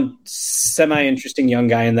 maybe one semi-interesting young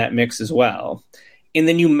guy in that mix as well. And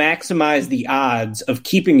then you maximize the odds of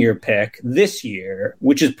keeping your pick this year,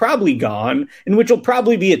 which is probably gone, and which will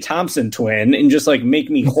probably be a Thompson twin and just make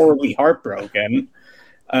me horribly heartbroken.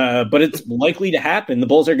 But it's likely to happen. The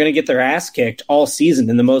Bulls are going to get their ass kicked all season,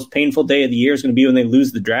 and the most painful day of the year is going to be when they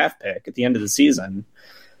lose the draft pick at the end of the season.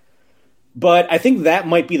 But I think that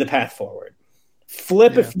might be the path forward.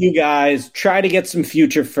 Flip a few guys, try to get some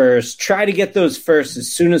future first, try to get those first as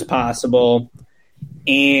soon as possible,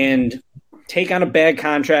 and take on a bad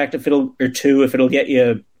contract if it'll get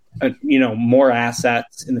you more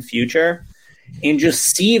assets in the future, and just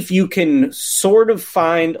see if you can sort of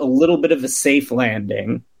find a little bit of a safe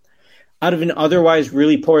landing. out of an otherwise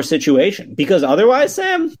really poor situation. Because otherwise,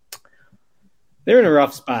 Sam, they're in a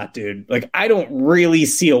rough spot, dude. Like, I don't really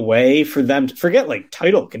see a way for them to forget like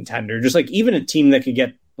title contender, just like even a team that could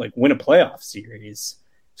get like win a playoff series.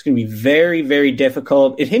 It's going to be very, very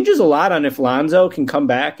difficult. It hinges a lot on if Lonzo can come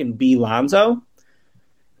back and be Lonzo.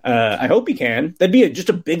 I hope he can. That'd be just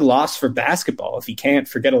a big loss for basketball if he can't.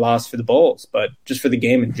 Forget a loss for the Bulls, but just for the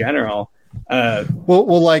game in general.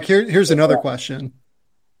 Well, like here's another question.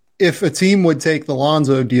 If a team would take the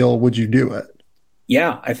Lonzo deal, would you do it?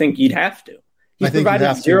 Yeah, I think you'd have to. He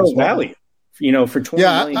provided zero value, for $20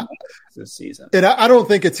 million this season. And I don't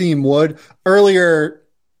think a team would. Earlier,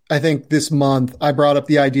 I think this month, I brought up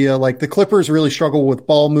the idea, like the Clippers really struggle with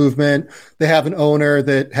ball movement. They have an owner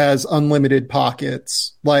that has unlimited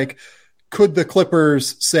pockets. Like, could the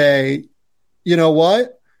Clippers say, you know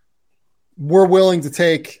what? We're willing to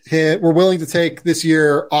take this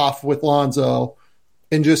year off with Lonzo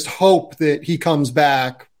and just hope that he comes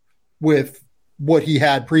back with what he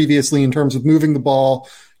had previously in terms of moving the ball,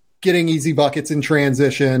 getting easy buckets in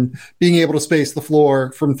transition, being able to space the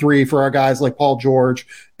floor from three for our guys like Paul George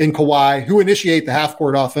and Kawhi, who initiate the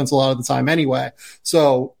half-court offense a lot of the time anyway.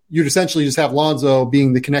 So you'd essentially just have Lonzo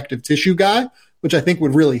being the connective tissue guy, which I think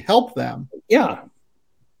would really help them. Yeah.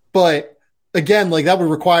 But again, like that would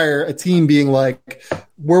require a team being like,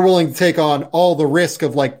 we're willing to take on all the risk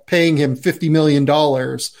of like paying him $50 million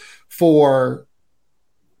for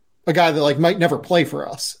a guy that like might never play for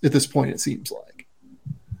us at this point, it seems like.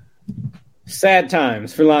 Sad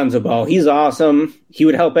times for Lonzo Ball. He's awesome. He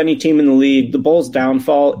would help any team in the league. The Bulls'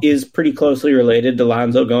 downfall is pretty closely related to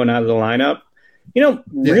Lonzo going out of the lineup.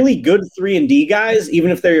 Really good 3-and-D guys,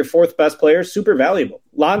 even if they're your fourth best player, super valuable.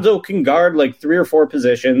 Lonzo can guard like 3 or 4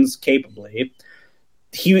 positions capably.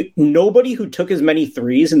 Nobody who took as many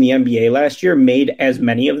threes in the NBA last year made as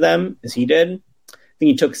many of them as he did. I think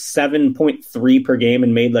he took 7.3 per game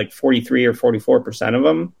and made like 43 or 44% of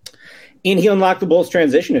them. And he unlocked the Bulls'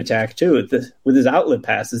 transition attack, too, with his outlet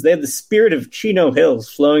passes. They have the spirit of Chino Hills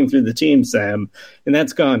flowing through the team, Sam. And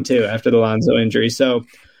that's gone, too, after the Lonzo injury. So,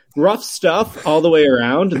 rough stuff all the way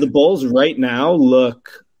around. The Bulls right now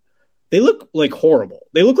look like horrible.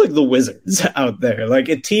 They look like the Wizards out there. Like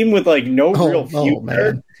a team with, like, no real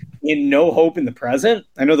future and no hope in the present.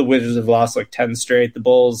 I know the Wizards have lost, like, 10 straight. The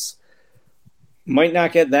Bulls might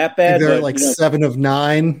not get that bad. They're like 7 of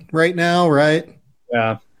 9 right now, right?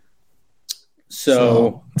 Yeah.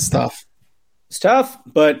 So it's tough. It's tough,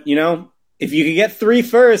 but, if you could get 3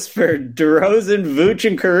 first for DeRozan, Vooch,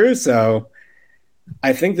 and Caruso,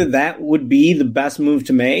 I think that would be the best move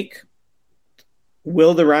to make.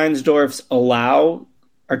 Will the Reinsdorfs allow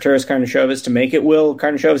Arturas Karnisovas to make it? Will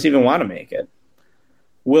Karnisovas even want to make it?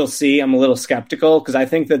 We'll see. I'm a little skeptical because I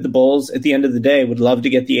think that the Bulls, at the end of the day, would love to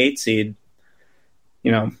get the 8 seed.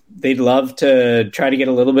 They'd love to try to get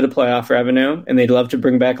a little bit of playoff revenue, and they'd love to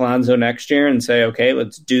bring back Lonzo next year and say, okay,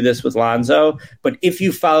 let's do this with Lonzo. But if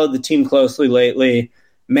you followed the team closely lately,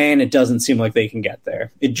 man, it doesn't seem like they can get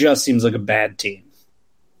there. It just seems like a bad team.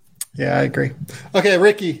 Yeah, I agree. Okay,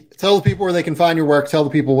 Ricky, tell the people where they can find your work. Tell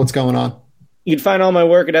the people what's going on. You can find all my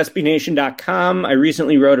work at SBNation.com. I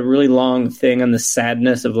recently wrote a really long thing on the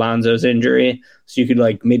sadness of Lonzo's injury. So you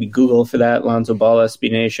could maybe Google for that, Lonzo Ball,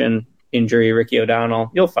 SB Nation. Injury, Ricky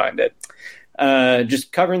O'Donnell. You'll find it.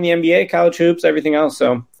 Just covering the NBA, college hoops, everything else.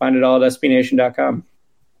 So find it all at SBNation.com.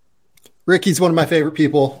 Ricky's one of my favorite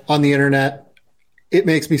people on the internet. It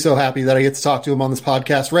makes me so happy that I get to talk to him on this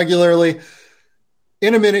podcast regularly.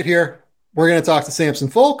 In a minute here, we're going to talk to Samson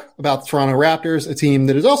Folk about the Toronto Raptors, a team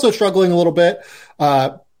that is also struggling a little bit,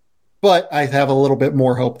 but I have a little bit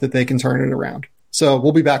more hope that they can turn it around. So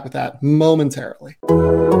we'll be back with that momentarily.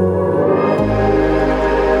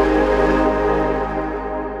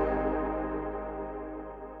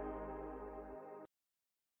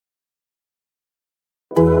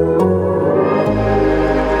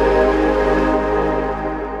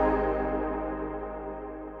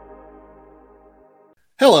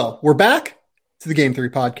 Hello, we're back to the Game 3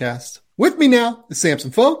 podcast. With me now is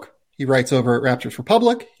Samson Folk. He writes over at Raptors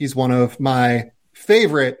Republic. He's one of my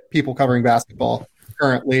favorite people covering basketball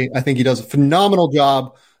currently. I think he does a phenomenal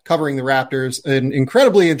job covering the Raptors, an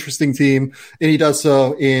incredibly interesting team, and he does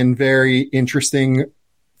so in very interesting,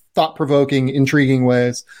 thought-provoking, intriguing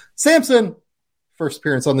ways. Samson, first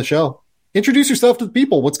appearance on the show. Introduce yourself to the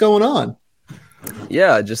people. What's going on?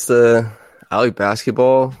 Yeah, just I like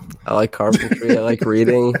basketball. I like carpentry. I like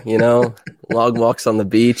reading, long walks on the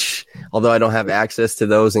beach. Although I don't have access to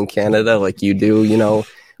those in Canada like you do,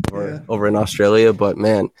 over in Australia. But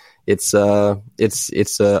man, it's a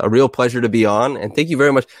real pleasure to be on, and thank you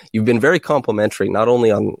very much. You've been very complimentary, not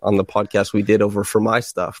only on the podcast we did over for my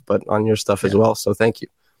stuff, but on your stuff as well. So thank you.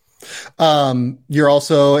 You're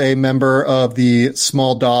also a member of the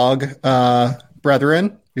Small Dog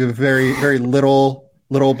Brethren. You have a very, very little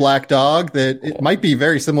black dog that it might be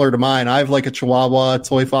very similar to mine. I have like a Chihuahua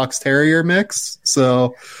Toy Fox Terrier mix.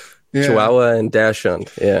 So yeah. Chihuahua and Dachshund.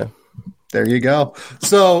 Yeah. There you go.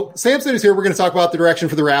 So Samson is here. We're going to talk about the direction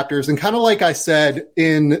for the Raptors. And kind of like I said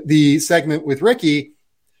in the segment with Ricky,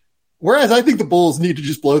 whereas I think the Bulls need to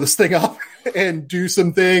just blow this thing up and do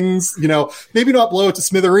some things, maybe not blow it to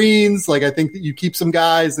smithereens. Like I think that you keep some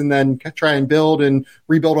guys and then try and build and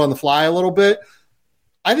rebuild on the fly a little bit.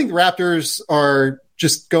 I think the Raptors are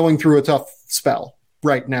just going through a tough spell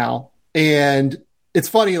right now. And it's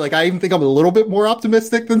funny, like I even think I'm a little bit more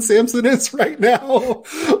optimistic than Samson is right now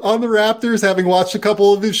on the Raptors, having watched a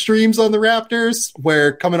couple of his streams on the Raptors,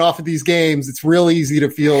 where coming off of these games, it's real easy to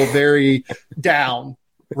feel very down,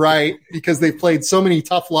 right? Because they've played so many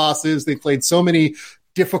tough losses. They've played so many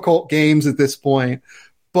difficult games at this point.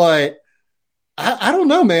 But I don't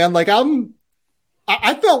know, man. Like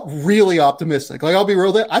I felt really optimistic. Like I'll be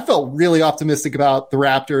real, I felt really optimistic about the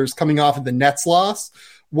Raptors coming off of the Nets loss,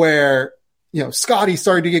 where Scotty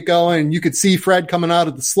started to get going. You could see Fred coming out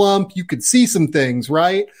of the slump. You could see some things,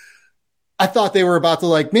 right? I thought they were about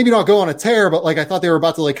to maybe not go on a tear, but I thought they were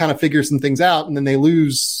about to kind of figure some things out. And then they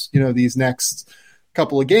lose, these next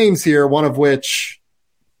couple of games here, one of which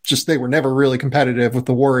just they were never really competitive with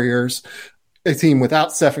the Warriors, a team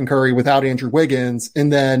without Stephen Curry, without Andrew Wiggins.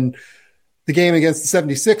 And then the game against the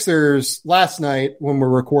 76ers last night when we're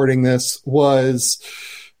recording this was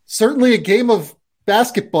certainly a game of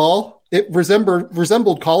basketball. It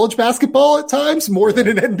resembled college basketball at times more than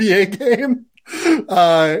an NBA game.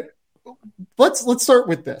 Let's start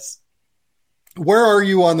with this. Where are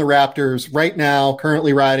you on the Raptors right now,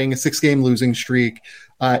 currently riding a 6-game losing streak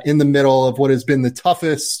in the middle of what has been the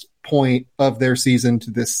toughest point of their season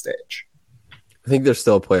to this stage? I think they're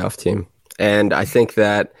still a playoff team. And I think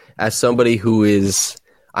that as somebody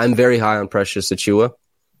I'm very high on Precious Achiuwa.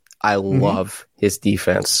 I love his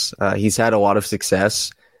defense. He's had a lot of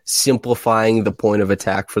success simplifying the point of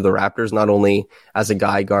attack for the Raptors, not only as a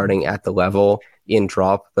guy guarding at the level in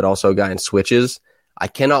drop, but also a guy in switches. I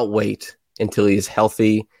cannot wait until he's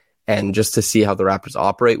healthy and just to see how the Raptors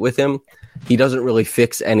operate with him. He doesn't really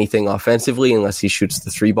fix anything offensively unless he shoots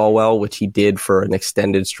the 3-ball well, which he did for an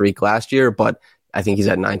extended streak last year, but I think he's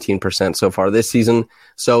at 19% so far this season.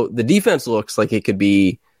 So the defense looks like it could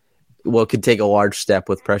take a large step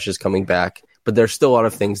with Precious coming back, but there's still a lot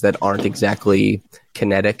of things that aren't exactly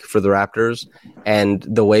kinetic for the Raptors, and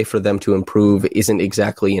the way for them to improve isn't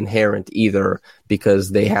exactly inherent either,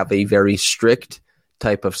 because they have a very strict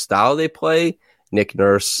type of style they play. Nick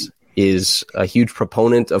Nurse is a huge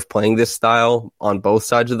proponent of playing this style on both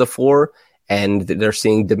sides of the floor, and they're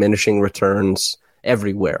seeing diminishing returns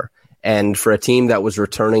everywhere. And for a team that was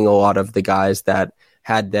returning a lot of the guys that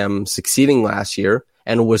had them succeeding last year,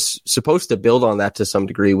 and was supposed to build on that to some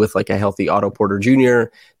degree with a healthy Otto Porter Jr.,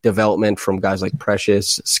 development from guys like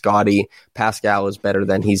Precious, Scotty. Pascal is better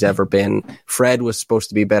than he's ever been. Fred was supposed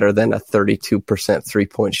to be better than a 32%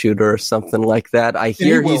 3-point shooter or something like that. I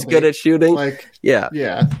hear he's good at shooting. Yeah.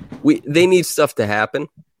 They need stuff to happen,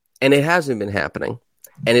 and it hasn't been happening.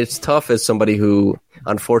 And it's tough as somebody who,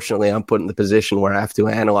 unfortunately, I'm put in the position where I have to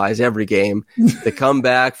analyze every game. To come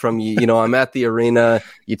back from, I'm at the arena,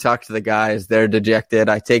 you talk to the guys, they're dejected.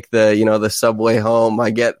 I take the subway home.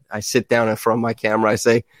 I sit down in front of my camera. I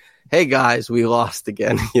say, hey guys, we lost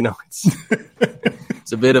again.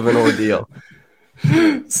 It's a bit of an ordeal.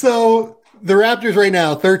 So the Raptors right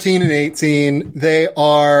now, 13-18. They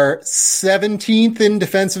are 17th in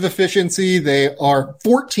defensive efficiency. They are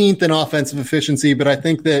 14th in offensive efficiency, but I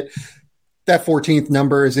think that 14th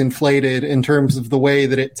number is inflated in terms of the way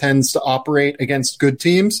that it tends to operate against good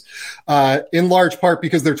teams, in large part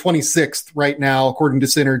because they're 26th right now, according to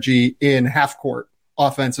Synergy, in half-court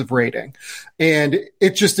offensive rating. And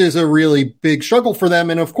it just is a really big struggle for them.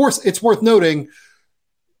 And of course, it's worth noting,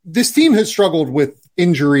 this team has struggled with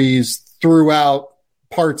injuries throughout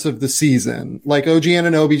parts of the season. Like OG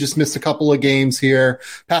Anunoby just missed a couple of games here.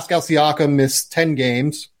 Pascal Siakam missed 10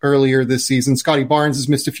 games earlier this season. Scotty Barnes has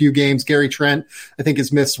missed a few games. Gary Trent, I think,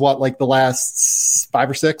 has missed the last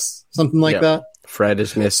 5 or 6, something like that. Fred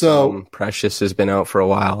has missed. So Precious has been out for a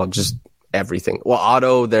while. Just everything. Well,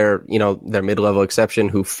 Otto, their mid-level exception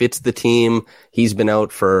who fits the team, he's been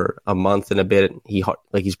out for a month and a bit.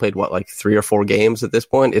 He's played 3 or 4 games at this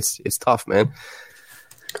point. It's tough, man.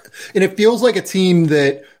 And it feels like a team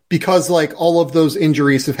that because like all of those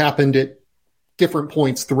injuries have happened at different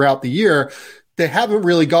points throughout the year, they haven't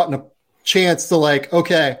really gotten a chance to like,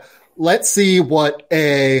 okay, let's see what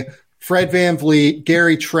a Fred VanVleet,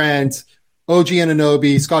 Gary Trent, OG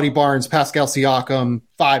Anunoby, Scotty Barnes, Pascal Siakam,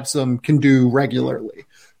 fivesome can do regularly,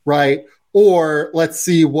 right? Or let's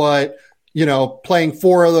see what, playing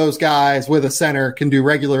four of those guys with a center can do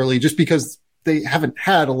regularly, just because they haven't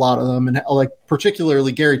had a lot of them. And like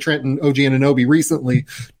particularly Gary Trent and OG Anunoby recently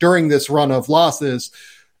during this run of losses,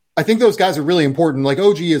 I think those guys are really important. Like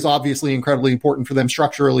OG is obviously incredibly important for them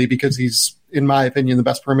structurally because he's, in my opinion, the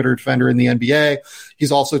best perimeter defender in the NBA.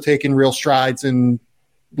 He's also taken real strides and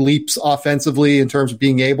leaps offensively in terms of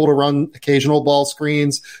being able to run occasional ball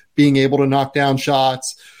screens, being able to knock down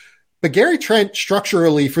shots. But Gary Trent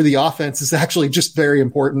structurally for the offense is actually just very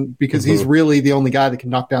important because he's really the only guy that can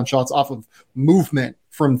knock down shots off of movement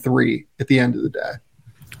from three at the end of the day.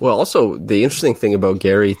 Well, also, the interesting thing about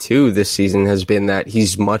Gary, too, this season has been that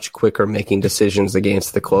he's much quicker making decisions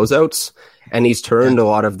against the closeouts, and he's turned a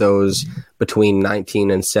lot of those between 19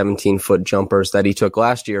 and 17-foot jumpers that he took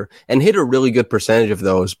last year and hit a really good percentage of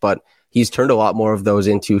those, but he's turned a lot more of those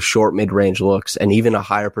into short mid-range looks and even a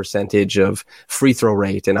higher percentage of free throw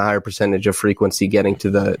rate and a higher percentage of frequency getting to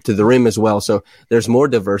the rim as well. So there's more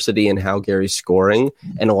diversity in how Gary's scoring,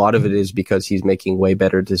 and a lot of it is because he's making way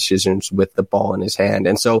better decisions with the ball in his hand.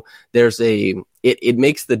 And so there's it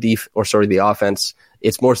makes the offense,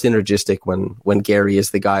 it's more synergistic when Gary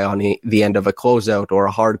is the guy on the end of a closeout or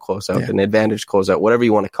a hard closeout, an advantage closeout, whatever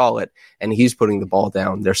you want to call it, and he's putting the ball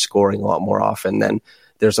down. They're scoring a lot more often than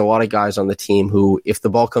there's a lot of guys on the team who, if the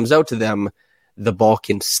ball comes out to them, the ball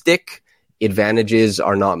can stick, advantages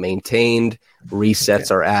are not maintained,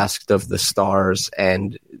 resets are asked of the stars,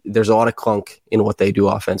 and there's a lot of clunk in what they do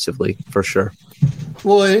offensively, for sure.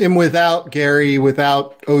 Well, and without Gary,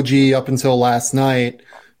 without OG up until last night,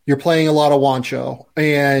 you're playing a lot of Juancho.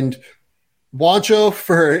 And Juancho,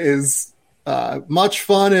 for as much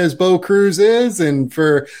fun as Bo Cruz is, and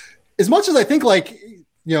for as much as I think like,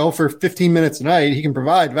 for 15 minutes a night, he can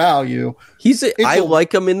provide value. I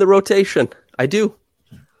like him in the rotation. I do.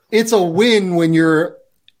 It's a win when you're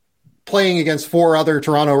playing against four other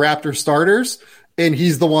Toronto Raptors starters, and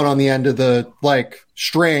he's the one on the end of the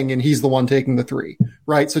string, and he's the one taking the three,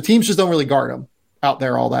 right? So teams just don't really guard him out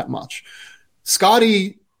there all that much.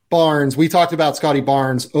 Scotty Barnes, we talked about Scotty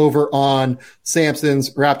Barnes over on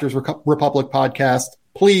Samson's Raptors Republic podcast.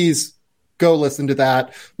 Please go listen to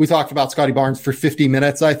that. We talked about Scotty Barnes for 50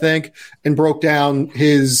 minutes, I think, and broke down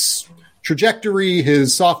his trajectory,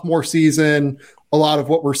 his sophomore season, a lot of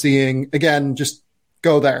what we're seeing. Again, just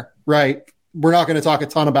go there, right? We're not going to talk a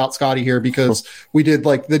ton about Scotty here because we did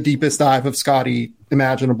the deepest dive of Scotty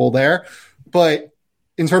imaginable there. But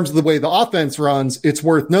in terms of the way the offense runs, it's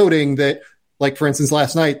worth noting that, for instance,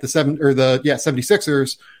 last night, the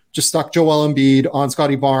 76ers just stuck Joel Embiid on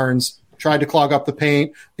Scotty Barnes, tried to clog up the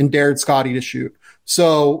paint, and dared Scotty to shoot.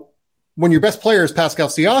 So when your best player is Pascal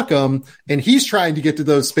Siakam, and he's trying to get to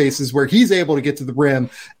those spaces where he's able to get to the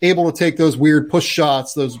rim, able to take those weird push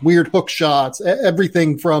shots, those weird hook shots,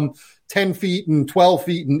 everything from 10 feet and 12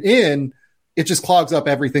 feet and in, it just clogs up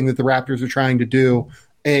everything that the Raptors are trying to do.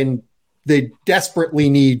 And they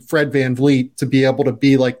desperately need Fred VanVleet to be able to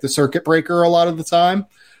be the circuit breaker a lot of the time.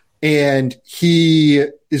 And he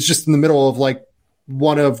is just in the middle of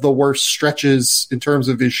one of the worst stretches in terms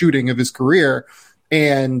of his shooting of his career,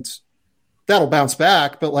 and that'll bounce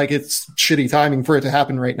back, but it's shitty timing for it to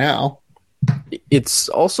happen right now. It's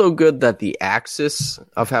also good that the axis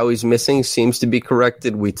of how he's missing seems to be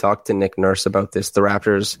corrected. We talked to Nick Nurse about this. The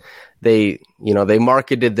Raptors, they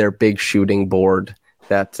marketed their big shooting board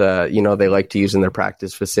that they like to use in their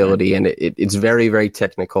practice facility, and it's very, very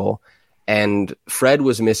technical. And Fred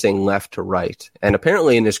was missing left to right. And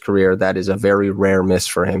apparently in his career, that is a very rare miss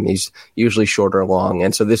for him. He's usually short or long.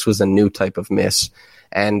 And so this was a new type of miss.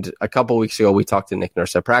 And a couple weeks ago, we talked to Nick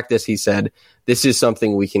Nurse at practice. He said, this is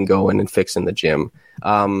something we can go in and fix in the gym.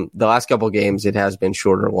 The last couple of games, it has been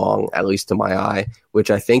short or long, at least to my eye,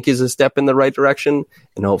 which I think is a step in the right direction.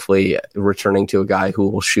 And hopefully returning to a guy who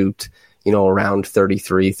will shoot, around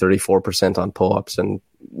 33, 34% on pull-ups and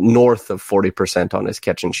north of 40% on his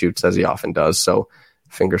catch and shoots, as he often does. So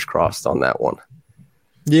fingers crossed on that one.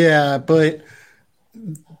 Yeah, but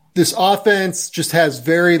this offense just has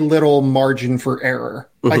very little margin for error,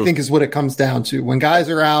 I think is what it comes down to. When guys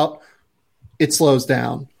are out, it slows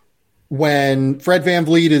down. When Fred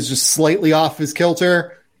VanVleet is just slightly off his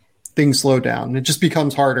kilter, things slow down. It just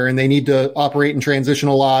becomes harder, and they need to operate in transition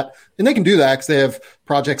a lot. And they can do that because they have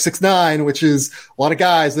Project 6'9", which is a lot of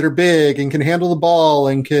guys that are big and can handle the ball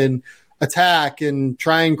and can attack and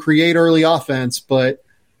try and create early offense. But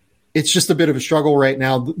it's just a bit of a struggle right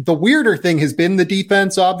now. The weirder thing has been the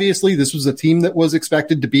defense, obviously. This was a team that was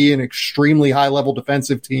expected to be an extremely high-level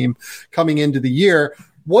defensive team coming into the year.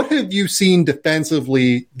 What have you seen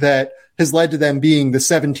defensively that has led to them being the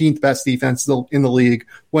 17th best defense in the league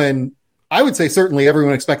when I would say certainly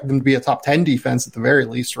everyone expected them to be a top 10 defense at the very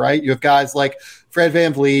least, right? You have guys like Fred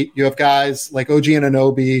VanVleet. You have guys like OG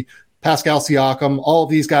Anunoby, Pascal Siakam. All of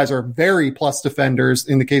these guys are very plus defenders.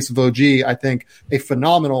 In the case of OG, I think a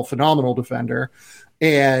phenomenal defender.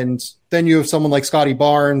 And then you have someone like Scotty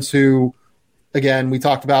Barnes, who, again, we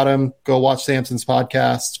talked about him. Go watch Samson's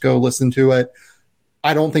podcast. Go listen to it.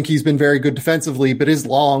 I don't think he's been very good defensively, but is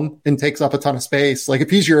long and takes up a ton of space. Like, if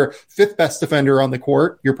he's your fifth best defender on the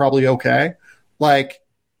court, you're probably okay. Like,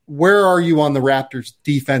 where are you on the Raptors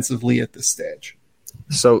defensively at this stage?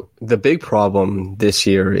 So the big problem this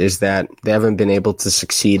year is that they haven't been able to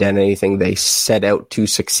succeed at anything they set out to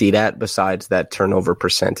succeed at besides that turnover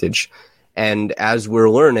percentage. And as we're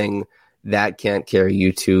learning, that can't carry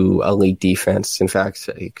you to elite defense. In fact,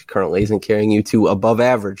 it currently isn't carrying you to above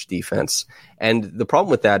average defense. And the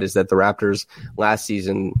problem with that is that the Raptors last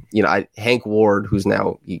season, Hank Ward, who's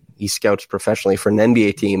now, he scouts professionally for an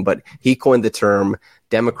NBA team, but he coined the term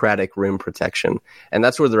democratic rim protection. And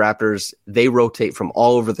that's where the Raptors, they rotate from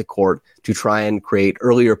all over the court to try and create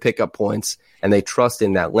earlier pickup points. And they trust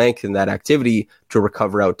in that length and that activity to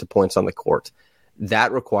recover out to points on the court.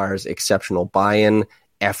 That requires exceptional buy-in,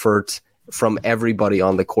 effort from everybody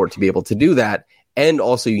on the court to be able to do that. And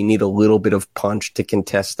also you need a little bit of punch to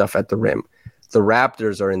contest stuff at the rim. The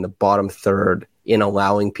Raptors are in the bottom third in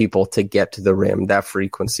allowing people to get to the rim, that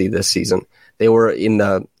frequency this season. They were in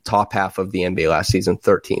the top half of the NBA last season,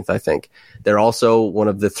 13th, I think. They're also one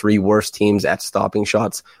of the three worst teams at stopping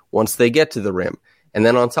shots once they get to the rim. And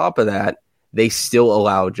then on top of that, they still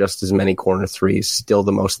allow just as many corner threes, still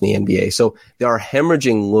the most in the NBA. So there are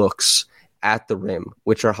hemorrhaging looks at the rim,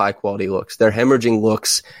 which are high quality looks. They're hemorrhaging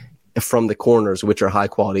looks from the corners, which are high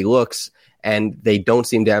quality looks. And they don't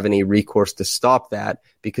seem to have any recourse to stop that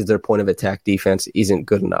because their point of attack defense isn't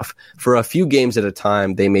good enough. For a few games at a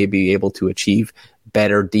time, they may be able to achieve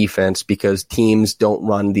better defense because teams don't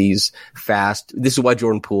run these fast. This is why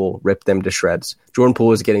Jordan Poole ripped them to shreds. Jordan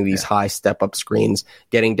Poole is getting these high step-up screens,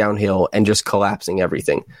 getting downhill, and just collapsing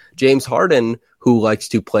everything. James Harden, Joel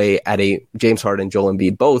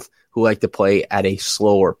Embiid both, who like to play at a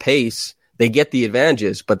slower pace, they get the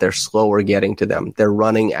advantages, but they're slower getting to them. They're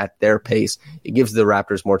running at their pace. It gives the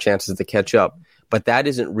Raptors more chances to catch up. But that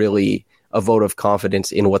isn't really a vote of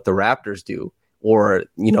confidence in what the Raptors do or,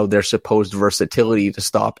 their supposed versatility to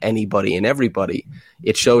stop anybody and everybody.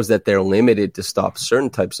 It shows that they're limited to stop certain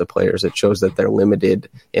types of players. It shows that they're limited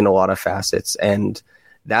in a lot of facets. And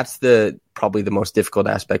that's probably the most difficult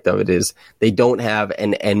aspect of it is they don't have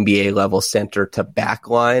an NBA level center to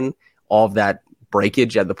backline all of that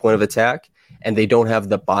breakage at the point of attack, and they don't have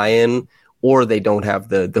the buy-in or they don't have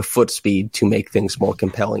the foot speed to make things more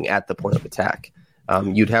compelling at the point of attack.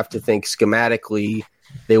 You'd have to think schematically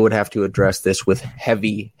they would have to address this with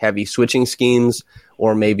heavy switching schemes,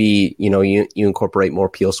 or maybe, you incorporate more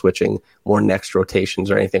peel switching, more next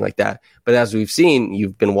rotations or anything like that. But as we've seen,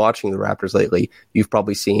 you've been watching the Raptors lately, you've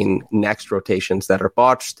probably seen next rotations that are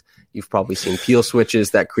botched. You've probably seen peel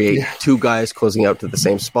switches that create two guys closing out to the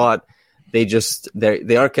same spot.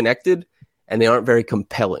 They aren't connected and they aren't very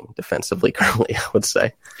compelling defensively currently, I would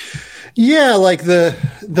say. Yeah, like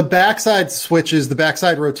the backside switches, the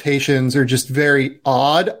backside rotations are just very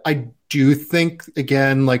odd. I do think,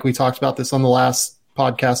 again, like we talked about this on the last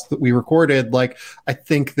podcast that we recorded, like I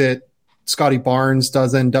think that Scotty Barnes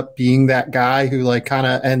does end up being that guy who like kind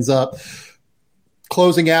of ends up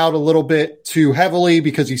closing out a little bit too heavily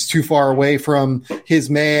because he's too far away from his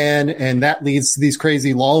man, and that leads to these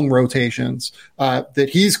crazy long rotations that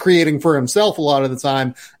he's creating for himself a lot of the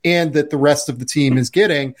time and that the rest of the team is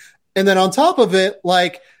getting. And then on top of it,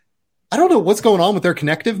 like, I don't know what's going on with their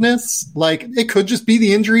connectiveness. Like, it could just be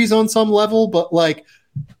the injuries on some level, but like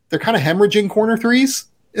they're kind of hemorrhaging corner threes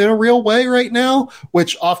in a real way right now,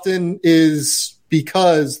 which often is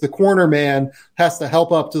because the corner man has to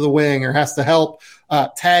help up to the wing or has to help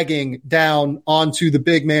tagging down onto the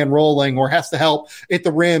big man rolling, or has to help at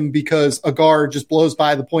the rim because a guard just blows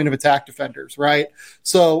by the point of attack defenders, right?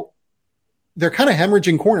 So they're kind of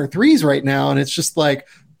hemorrhaging corner threes right now, and it's just like,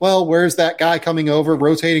 well, where's that guy coming over,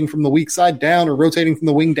 rotating from the weak side down or rotating from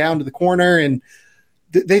the wing down to the corner? And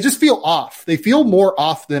they just feel off. They feel more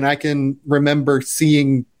off than I can remember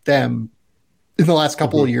seeing them in the last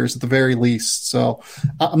couple of years at the very least. So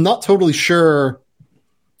I'm not totally sure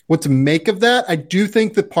what to make of that. I do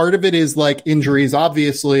think that part of it is like injuries,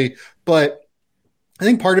 obviously, but I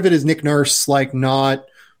think part of it is Nick Nurse, like not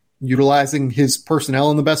utilizing his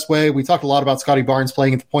personnel in the best way. We talked a lot about Scotty Barnes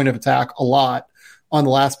playing at the point of attack a lot on the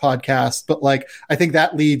last podcast, but like, I think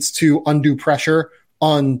that leads to undue pressure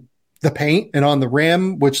on the paint and on the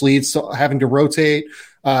rim, which leads to having to rotate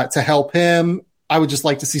to help him. I would just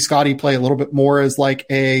like to see Scotty play a little bit more as like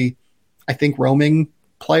I think roaming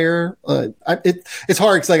player. It's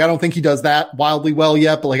hard because like I don't think he does that wildly well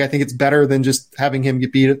yet, but like I think it's better than just having him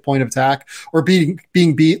get beat at the point of attack or being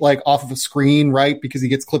beat like off of a screen, right? Because he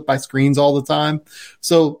gets clipped by screens all the time.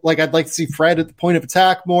 So like I'd like to see Fred at the point of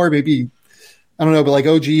attack more, maybe. I don't know, but like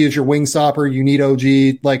OG is your wing stopper. You need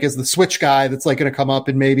OG like as the switch guy that's like going to come up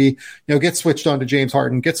and maybe, get switched on to James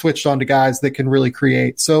Harden, get switched on to guys that can really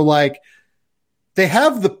create. So like they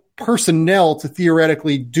have the personnel to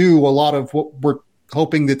theoretically do a lot of what we're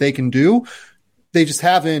hoping that they can do. They just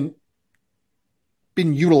haven't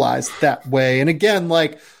been utilized that way. And again,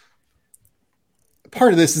 like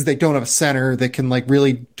part of this is they don't have a center that can like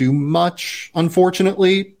really do much,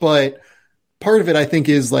 unfortunately, but part of it, I think,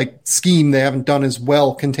 is like scheme. They haven't done as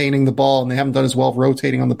well containing the ball, and they haven't done as well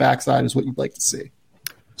rotating on the backside as what you'd like to see.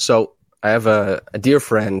 So I have a dear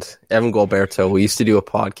friend, Evan Gualberto, who used to do a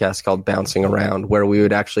podcast called Bouncing Around, where we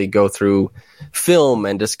would actually go through film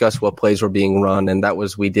and discuss what plays were being run. And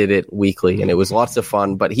we did it weekly, and it was lots of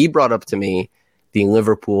fun. But he brought up to me the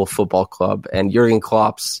Liverpool Football Club and Jurgen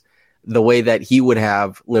Klopp's, the way that he would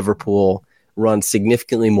have Liverpool run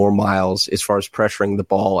significantly more miles as far as pressuring the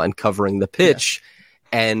ball and covering the pitch.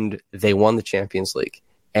 Yeah. And they won the Champions League,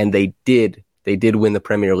 and they did win the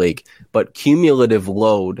Premier League, but cumulative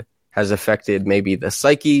load has affected maybe the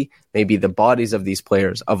psyche, maybe the bodies of these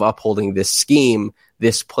players of upholding this scheme,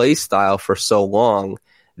 this play style for so long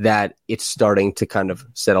that it's starting to kind of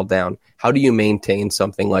settle down. How do you maintain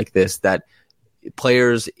something like this that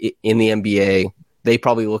players in the NBA, they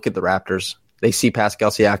probably look at the Raptors, they see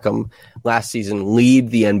Pascal Siakam last season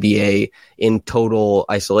lead the NBA in total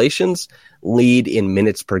isolations, lead in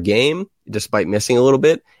minutes per game, despite missing a little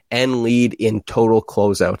bit, and lead in total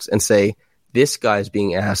closeouts, and say, this guy is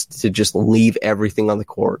being asked to just leave everything on the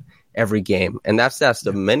court every game. And that's asked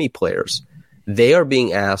of many players. They are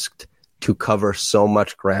being asked to cover so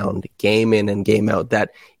much ground, game in and game out,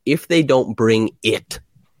 that if they don't bring it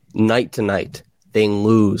night to night, they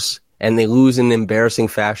lose. And they lose in embarrassing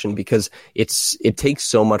fashion because it takes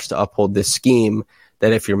so much to uphold this scheme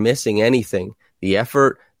that if you're missing anything, the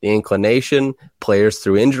effort, the inclination, players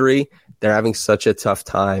through injury, they're having such a tough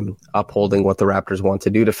time upholding what the Raptors want to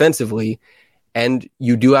do defensively. And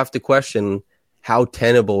you do have to question how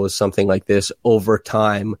tenable is something like this over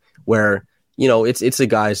time where, it's a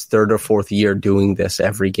guy's third or fourth year doing this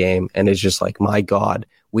every game. And it's just like, my God,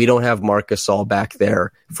 we don't have Marc Gasol back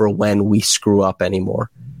there for when we screw up anymore.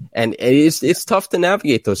 And it's tough to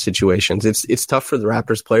navigate those situations. It's tough for the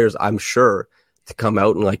Raptors players, I'm sure, to come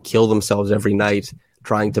out and like kill themselves every night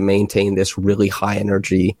trying to maintain this really high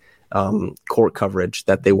energy court coverage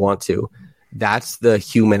that they want to. That's the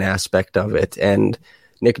human aspect of it. And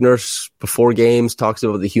Nick Nurse, before games, talks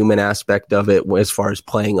about the human aspect of it as far as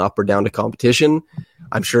playing up or down to competition.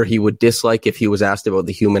 I'm sure he would dislike if he was asked about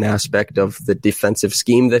the human aspect of the defensive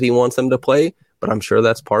scheme that he wants them to play, but I'm sure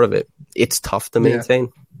that's part of it. It's tough to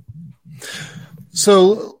maintain. Yeah.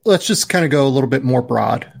 So let's just kind of go a little bit more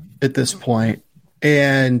broad at this point.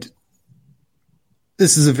 And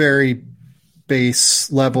this is a very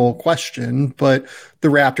base level question, but the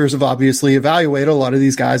Raptors have obviously evaluated a lot of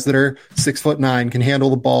these guys that are 6'9", can handle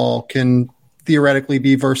the ball, can theoretically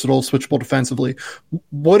be versatile, switchable defensively.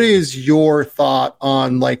 What is your thought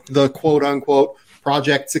on like the quote unquote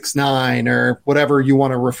Project 6'9" or whatever you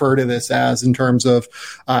want to refer to this as in terms of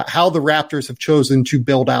how the Raptors have chosen to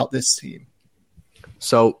build out this team?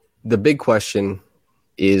 So the big question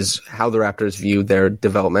is how the Raptors view their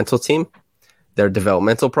developmental team, their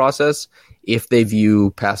developmental process. If they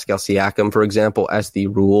view Pascal Siakam, for example, as the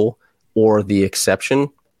rule or the exception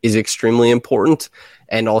is extremely important.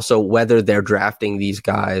 And also whether they're drafting these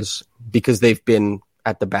guys because they've been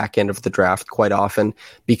at the back end of the draft quite often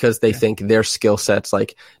because they think their skill sets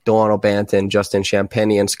like Delano Banton, Justin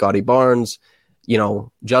Champagnie, and Scotty Barnes,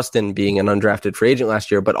 Justin being an undrafted free agent last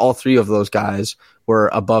year, but all three of those guys were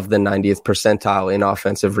above the 90th percentile in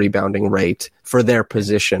offensive rebounding rate for their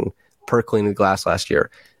position per clean the glass last year.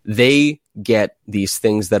 They get these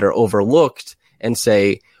things that are overlooked and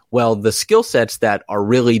say, well, the skill sets that are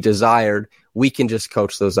really desired, we can just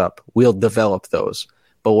coach those up. We'll develop those.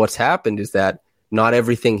 But what's happened is that not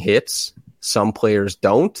everything hits. Some players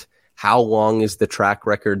don't. How long is the track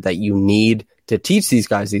record that you need to teach these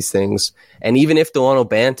guys these things? And even if Delano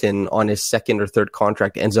Banton on his second or third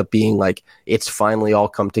contract ends up being like, it's finally all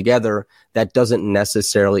come together, that doesn't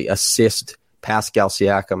necessarily assist Pascal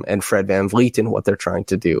Siakam and Fred VanVleet in what they're trying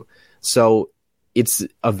to do. So it's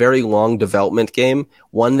a very long development game,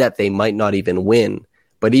 one that they might not even win.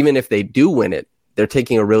 But even if they do win it, they're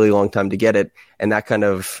taking a really long time to get it. And that kind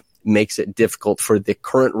of makes it difficult for the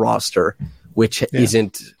current roster, which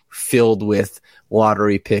isn't filled with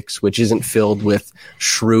lottery picks, which isn't filled with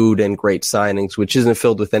shrewd and great signings, which isn't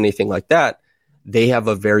filled with anything like that. They have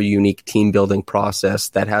a very unique team building process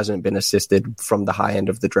that hasn't been assisted from the high end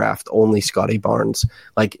of the draft. Only Scotty Barnes.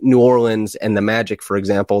 Like New Orleans and the Magic, for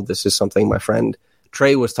example, this is something my friend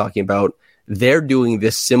Trey was talking about. They're doing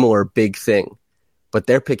this similar big thing, but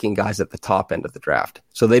they're picking guys at the top end of the draft.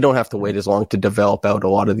 So they don't have to wait as long to develop out a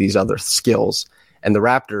lot of these other skills. And the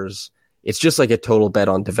Raptors, it's just like a total bet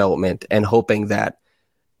on development and hoping that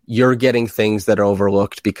you're getting things that are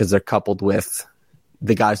overlooked because they're coupled with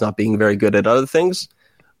the guys not being very good at other things.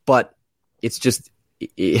 But it's just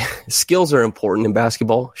skills are important in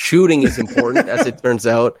basketball. Shooting is important, as it turns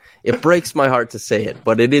out. It breaks my heart to say it,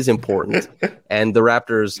 but it is important. And the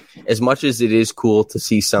Raptors, as much as it is cool to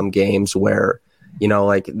see some games where, you know,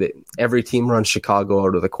 like every team runs Chicago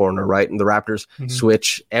out of the corner, right? And the Raptors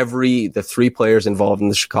switch the 3 players involved in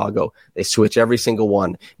the Chicago. They switch every single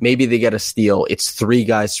one. Maybe they get a steal. It's 3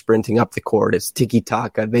 guys sprinting up the court. It's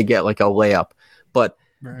tiki-taka. They get like a layup. But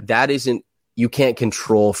that isn't, you can't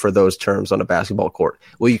control for those terms on a basketball court.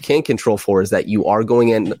 What you can control for is that you are going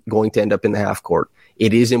to end up in the half court.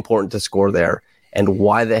 It is important to score there. And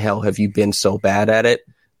why the hell have you been so bad at it?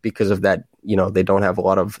 Because of that, you know, they don't have a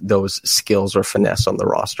lot of those skills or finesse on the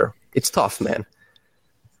roster. It's tough, man.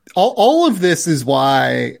 All of this is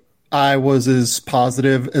why I was as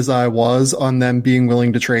positive as I was on them being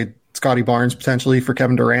willing to trade Scotty Barnes potentially for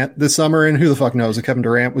Kevin Durant this summer. And who the fuck knows if Kevin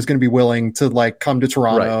Durant was going to be willing to like come to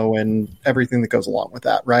Toronto and everything that goes along with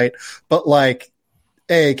that. Right. But like,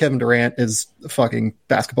 Kevin Durant is a fucking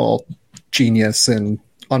basketball genius and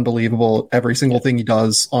unbelievable. Every single thing he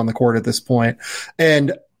does on the court at this point.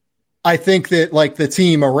 And I think that like the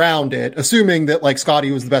team around it, assuming that like Scotty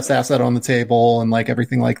was the best asset on the table and like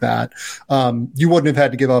everything like that, you wouldn't have had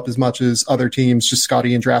to give up as much as other teams, just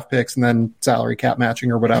Scotty and draft picks and then salary cap matching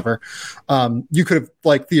or whatever. You could have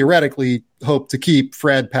like theoretically hoped to keep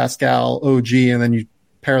Fred, Pascal, OG, and then you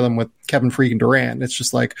pair them with Kevin freaking Durant. It's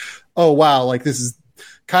just like, oh wow, like this is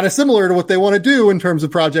kind of similar to what they want to do in terms of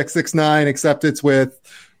Project 6ix9ine, except it's with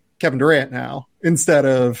Kevin Durant now instead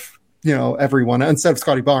of, you know, everyone, instead of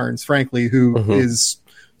Scotty Barnes, frankly, who is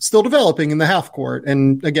still developing in the half court.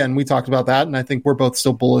 And again, we talked about that, and I think we're both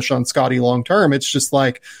still bullish on Scotty long term. It's just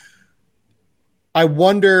like, I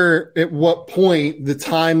wonder at what point the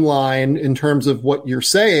timeline in terms of what you're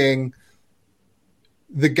saying,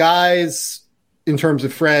 the guys in terms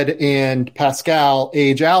of Fred and Pascal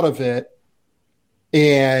age out of it,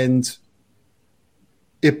 and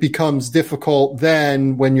it becomes difficult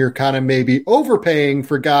then when you're kind of maybe overpaying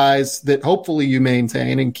for guys that hopefully you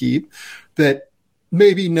maintain and keep, that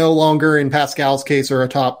maybe no longer in Pascal's case are a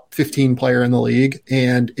top 15 player in the league,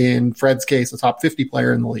 and in Fred's case, a top 50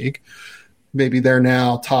 player in the league. Maybe they're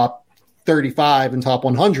now top 35 and top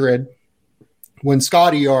 100 when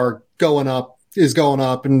Scotty is going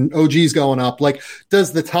up and OG's going up. Like,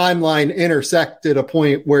 does the timeline intersect at a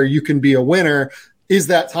point where you can be a winner? Is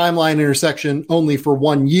that timeline intersection only for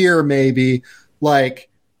 1 year, maybe? Like,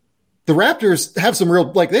 the Raptors have some real,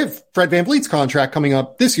 like, they have Fred VanVleet's contract coming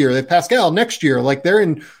up this year. They have Pascal next year. Like, they're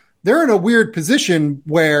in a weird position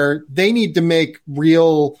where they need to make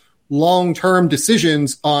real long-term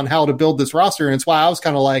decisions on how to build this roster. And it's why I was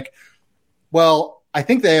kind of like, well, I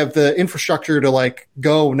think they have the infrastructure to like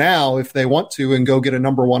go now if they want to and go get a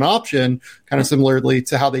number 1 option, kind of similarly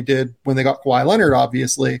to how they did when they got Kawhi Leonard,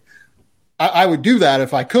 obviously. I would do that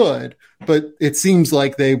if I could, but it seems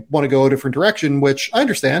like they want to go a different direction, which I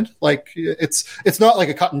understand. Like, it's not like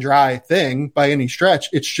a cut and dry thing by any stretch.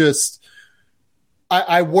 It's just,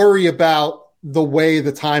 I worry about the way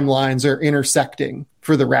the timelines are intersecting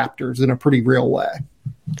for the Raptors in a pretty real way.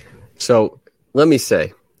 So let me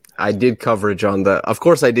say, I did coverage on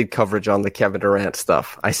the Kevin Durant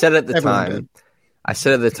stuff. I said at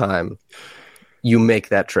the time, you make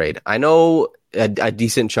that trade. I know a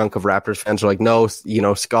decent chunk of Raptors fans are like, no, you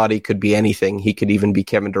know, Scotty could be anything. He could even be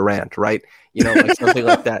Kevin Durant, right? You know, like something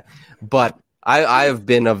like that. But I have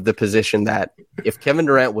been of the position that if Kevin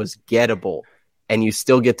Durant was gettable and you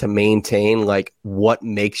still get to maintain like what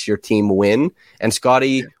makes your team win, and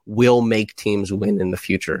Scotty will make teams win in the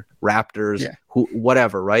future. Raptors,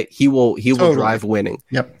 whatever, right? He will drive winning.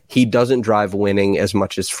 Yep. He doesn't drive winning as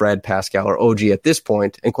much as Fred, Pascal, or OG at this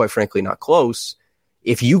point, and quite frankly, not close.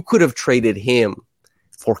 If you could have traded him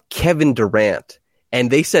for Kevin Durant and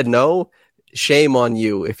they said no, shame on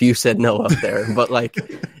you if you said no up there. But like,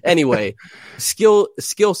 anyway, skill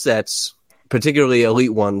sets, particularly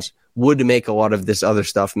elite ones, would make a lot of this other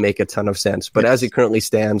stuff make a ton of sense. But as it currently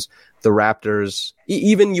stands, the Raptors,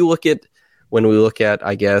 even when we look at,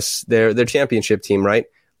 I guess, their championship team, right?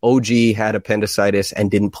 OG had appendicitis and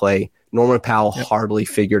didn't play. Norman Powell hardly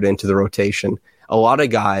figured into the rotation. A lot of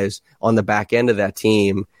guys on the back end of that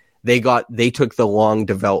team, they took the long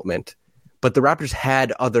development. But the Raptors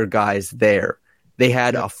had other guys there. They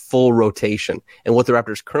had a full rotation. And what the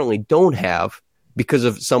Raptors currently don't have, because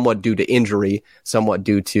of somewhat due to injury, somewhat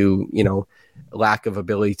due to, lack of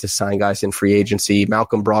ability to sign guys in free agency.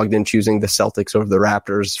 Malcolm Brogdon choosing the Celtics over the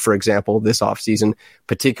Raptors, for example, this offseason,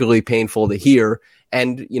 particularly painful to hear.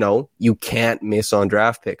 And, you can't miss on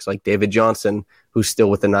draft picks like David Johnson, who's still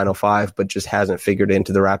with the 905, but just hasn't figured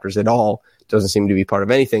into the Raptors at all. Doesn't seem to be part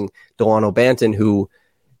of anything. Delano Banton, who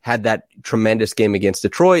had that tremendous game against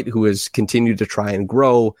Detroit, who has continued to try and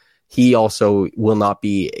grow. He also will not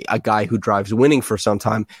be a guy who drives winning for some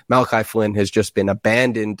time. Malachi Flynn has just been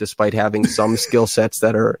abandoned despite having some skill sets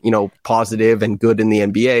that are, positive and good in the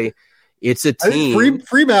NBA. It's a team.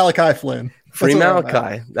 Free Malachi Flynn. Free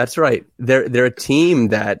Malachi. That's right. They're a team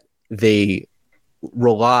that they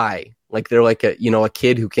rely, like they're like a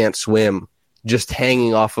kid who can't swim, just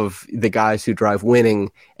hanging off of the guys who drive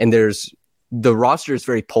winning. And the roster is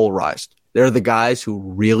very polarized. There are the guys who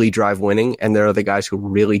really drive winning, and there are the guys who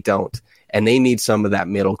really don't. And they need some of that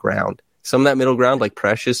middle ground. Some of that middle ground, like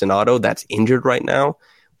Precious and Otto, that's injured right now.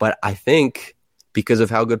 But I think because of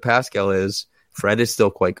how good Pascal is, Fred is still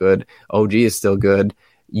quite good. OG is still good.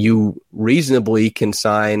 You reasonably can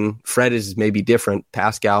sign. Fred is maybe different.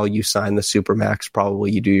 Pascal, you sign the Supermax,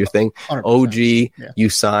 probably you do your thing. 100%. OG, you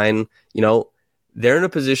sign, they're in a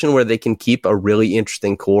position where they can keep a really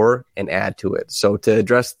interesting core and add to it. So to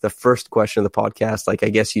address the first question of the podcast, I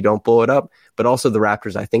guess you don't blow it up, but also the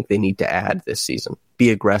Raptors, I think they need to add this season, be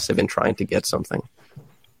aggressive in trying to get something.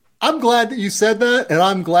 I'm glad that you said that, and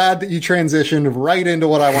I'm glad that you transitioned right into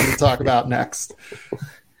what I want to talk about next.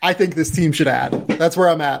 I think this team should add. That's where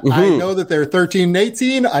I'm at. Mm-hmm. I know that they're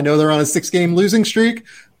 13-18. I know they're on a 6-game losing streak.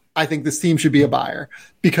 I think this team should be a buyer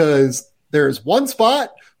because there's one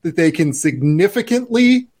spot that they can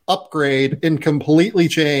significantly upgrade and completely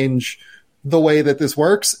change the way that this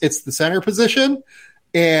works. It's the center position.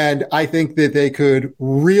 And I think that they could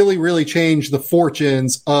really, really change the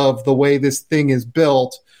fortunes of the way this thing is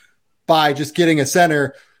built by just getting a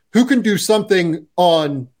center who can do something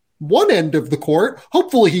on one end of the court.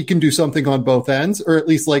 Hopefully he can do something on both ends, or at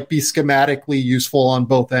least be schematically useful on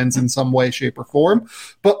both ends in some way, shape, or form.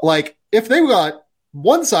 But if they got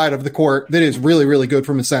one side of the court that is really, really good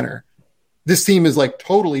from a center, this team is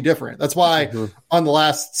totally different. That's why on the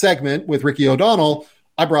last segment with Ricky O'Donnell,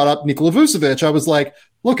 I brought up Nikola Vucevic. I was like,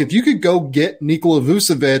 look, if you could go get Nikola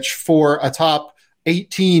Vucevic for a top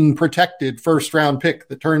 18 protected first round pick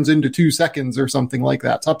that turns into 2 seconds or something like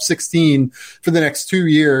that, top 16 for the next 2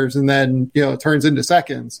 years, and then, it turns into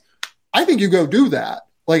seconds, I think you go do that.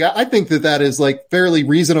 I think that is fairly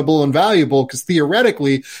reasonable and valuable because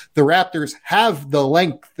theoretically the Raptors have the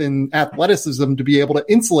length and athleticism to be able to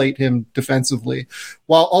insulate him defensively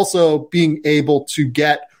while also being able to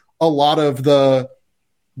get a lot of the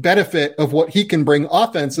benefit of what he can bring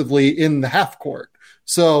offensively in the half court.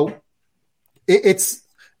 So it's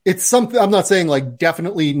something. I'm not saying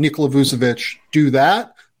definitely Nikola Vucevic do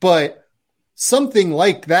that, but something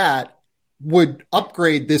like that would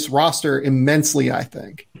upgrade this roster immensely, I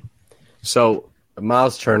think. So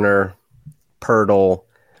Miles Turner, Poeltl,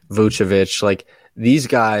 Vucevic, these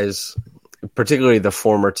guys, particularly the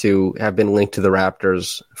former two, have been linked to the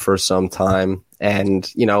Raptors for some time. And,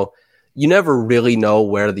 you never really know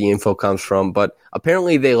where the info comes from, but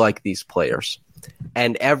apparently they like these players.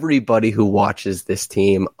 And everybody who watches this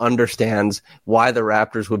team understands why the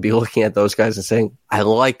Raptors would be looking at those guys and saying, I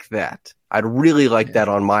like that. I'd really like that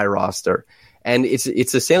on my roster. And it's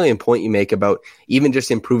a salient point you make about even just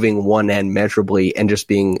improving one end measurably and just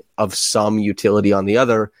being of some utility on the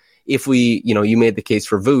other. If we, you made the case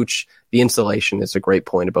for Vooch, the insulation is a great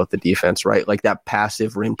point about the defense, right? That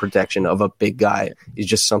passive rim protection of a big guy is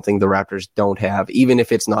just something the Raptors don't have, even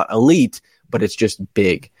if it's not elite, but it's just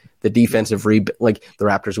big. The defensive the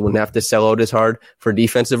Raptors wouldn't have to sell out as hard for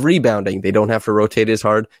defensive rebounding. They don't have to rotate as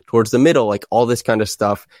hard towards the middle, all this kind of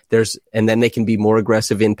stuff. And then they can be more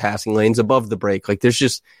aggressive in passing lanes above the break. There's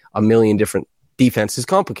just a million different defense is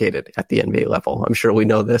complicated at the NBA level. I'm sure we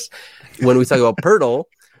know this. When we talk about Poeltl,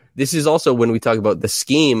 this is also when we talk about the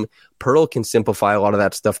scheme, Poeltl can simplify a lot of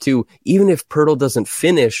that stuff too. Even if Poeltl doesn't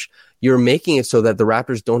finish, you're making it so that the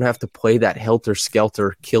Raptors don't have to play that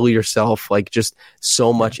helter-skelter, kill yourself, like just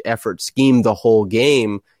so much effort scheme the whole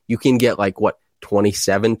game. You can get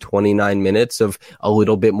 27, 29 minutes of a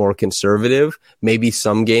little bit more conservative. Maybe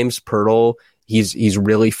some games, Poeltl, he's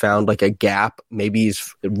really found a gap. Maybe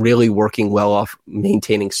he's really working well off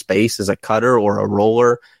maintaining space as a cutter or a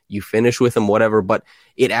roller. You finish with him, whatever, but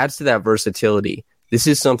it adds to that versatility. This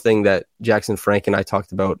is something that Jackson Frank and I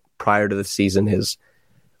talked about prior to the season, is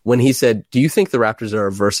when he said, do you think the Raptors are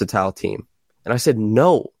a versatile team? And I said,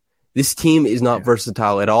 no, this team is not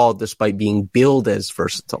versatile at all, despite being billed as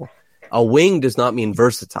versatile. A wing does not mean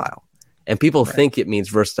versatile, and people think it means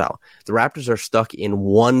versatile. The Raptors are stuck in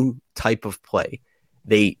one type of play.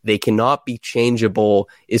 They cannot be changeable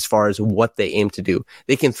as far as what they aim to do.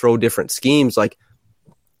 They can throw different schemes, like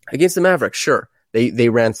against the Mavericks, sure. They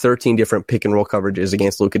ran 13 different pick and roll coverages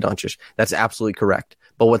against Luka Doncic. That's absolutely correct.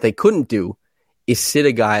 But what they couldn't do is sit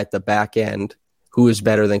a guy at the back end who is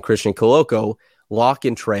better than Christian Koloko, lock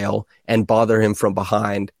and trail, and bother him from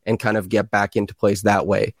behind and kind of get back into plays that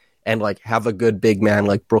way. And have a good big man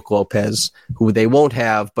like Brook Lopez, who they won't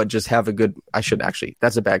have, but just have a good,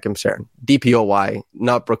 that's a bad comparison. DPOY,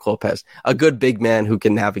 not Brook Lopez. A good big man who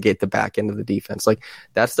can navigate the back end of the defense.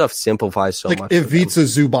 That stuff simplifies so much. Ivica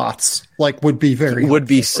Zubats, would be would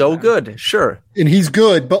be so good. Sure. And he's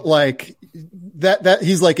good, but that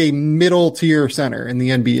he's a middle tier center in the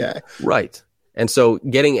NBA. Right. And so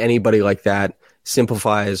getting anybody like that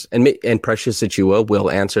simplifies, and Precious Achiuwa will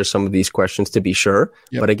answer some of these questions, to be sure.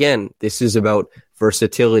 Yep. But again, this is about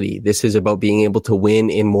versatility. This is about being able to win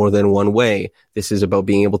in more than one way. This is about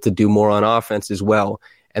being able to do more on offense as well.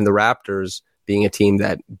 And the Raptors, being a team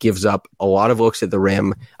that gives up a lot of looks at the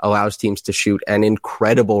rim, allows teams to shoot an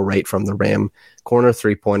incredible rate from the rim, corner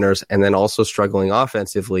three-pointers, and then also struggling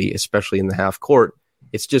offensively, especially in the half court.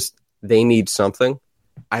 It's just, they need something.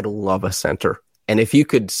 I'd love a center. And if you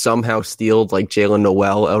could somehow steal Jalen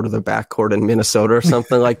Noel out of the backcourt in Minnesota or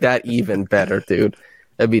something like that, even better, dude.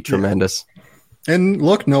 That'd be tremendous. And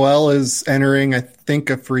look, Noel is entering, I think,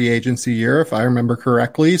 a free agency year, if I remember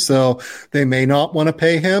correctly. So they may not want to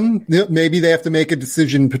pay him. Maybe they have to make a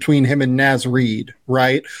decision between him and Naz Reid,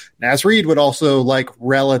 right? Naz Reid would also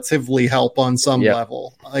relatively help on some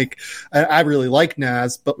level. I really like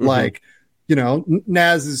Naz, but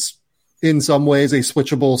Naz is in some ways a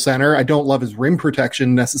switchable center. I don't love his rim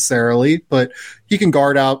protection necessarily, but he can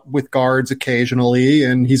guard out with guards occasionally,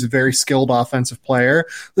 and he's a very skilled offensive player.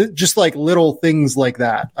 Just little things like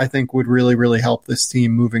that, I think would really, really help this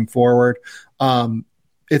team moving forward.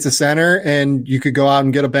 It's a center, and you could go out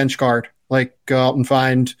and get a bench guard, go out and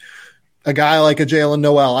find a guy like a Jalen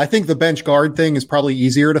Noel. I think the bench guard thing is probably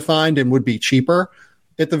easier to find and would be cheaper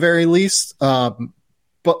at the very least.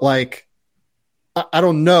 But I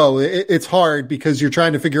don't know. It's hard because you're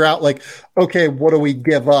trying to figure out okay, what do we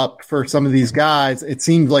give up for some of these guys? It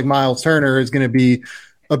seems like Miles Turner is going to be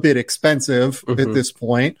a bit expensive at this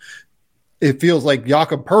point. It feels like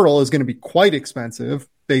Jakob Poeltl is going to be quite expensive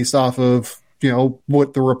based off of,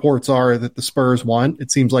 what the reports are that the Spurs want.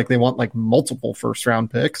 It seems like they want multiple first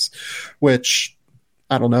round picks, which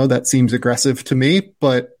I don't know. That seems aggressive to me,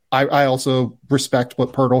 but I also respect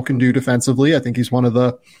what Poeltl can do defensively. I think he's one of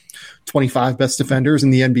the 25 best defenders in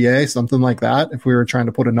the NBA, something like that, if we were trying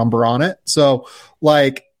to put a number on it. So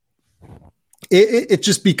it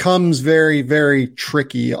just becomes very, very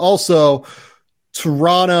tricky. Also,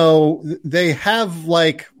 Toronto, they have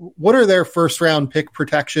what are their first round pick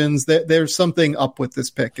protections? There's something up with this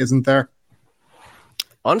pick, isn't there?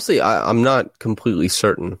 Honestly, I'm not completely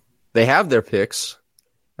certain. They have their picks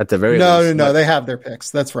at the very least. No, they have their picks.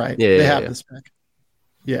 That's right. They have this pick.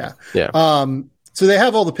 Yeah. So they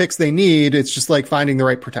have all the picks they need. It's just finding the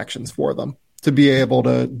right protections for them to be able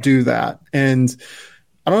to do that. And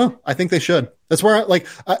I don't know. I think they should. That's where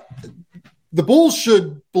the Bulls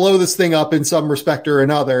should blow this thing up in some respect or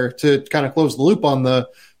another to kind of close the loop on the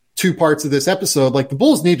two parts of this episode. The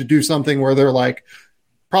Bulls need to do something where they're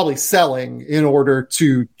probably selling in order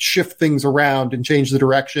to shift things around and change the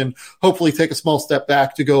direction, hopefully take a small step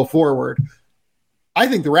back to go forward. I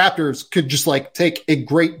think the Raptors could just take a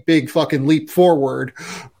great big fucking leap forward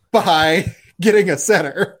by getting a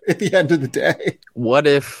center at the end of the day. What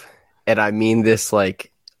if, and I mean this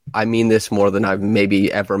more than I've maybe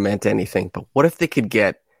ever meant anything, but what if they could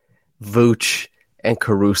get Vooch and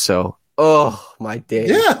Caruso? Oh, my day.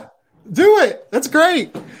 Yeah, do it. That's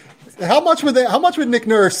great. How much would Nick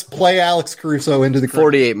Nurse play Alex Caruso into the crowd?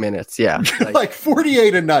 48 minutes, yeah.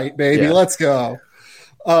 48 a night, baby. Yeah. Let's go.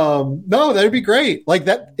 No, that'd be great. Like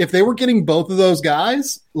that, if they were getting both of those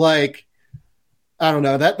guys, like, I don't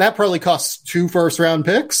know, that probably costs 2 first-round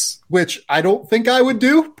picks, which I don't think I would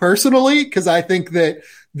do personally, because I think that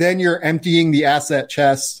then you're emptying the asset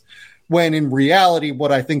chest, when in reality,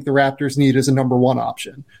 what I think the Raptors need is a number 1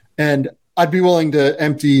 option. And I'd be willing to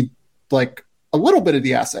empty like a little bit of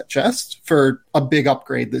the asset chest for a big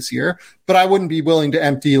upgrade this year, but I wouldn't be willing to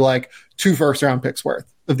empty like 2 first-round picks worth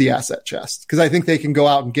of the asset chest, because I think they can go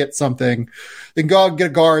out and get something. They can go out and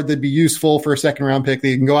get a guard that'd be useful for a second-round pick.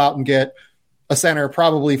 They can go out and get a center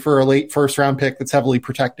probably for a late first-round pick that's heavily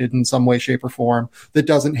protected in some way, shape, or form that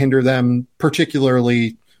doesn't hinder them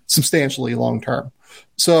particularly substantially long-term.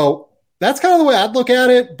 So that's kind of the way I'd look at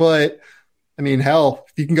it. But I mean, hell,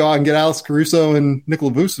 if you can go out and get Alex Caruso and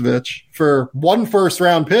Nikola Vucevic for 1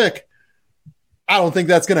 first-round pick, I don't think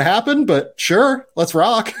that's going to happen, but sure, let's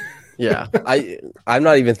rock. Yeah, I'm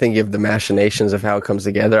not even thinking of the machinations of how it comes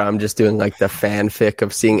together. I'm just doing like the fanfic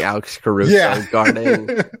of seeing Alex Caruso guarding,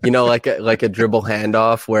 like a dribble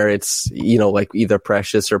handoff where it's, like either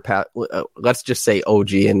Precious or let's just say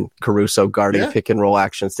OG and Caruso guarding pick and roll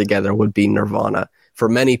actions together would be nirvana for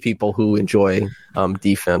many people who enjoy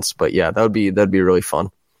defense. But yeah, that'd be really fun.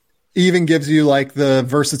 Even gives you like the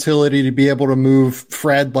versatility to be able to move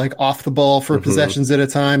Fred like off the ball for possessions at a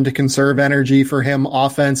time to conserve energy for him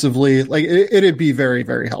offensively. Like it'd be very,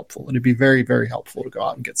 very helpful. It'd be very, very helpful to go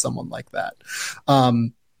out and get someone like that.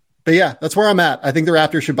 But yeah, that's where I'm at. I think the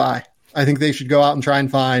Raptors should buy. I think they should go out and try and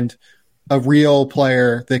find a real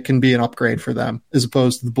player that can be an upgrade for them, as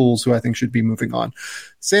opposed to the Bulls, who I think should be moving on.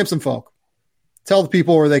 Samson Folk, tell the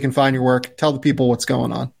people where they can find your work. Tell the people what's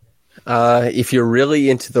going on. If you're really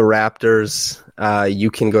into the Raptors, you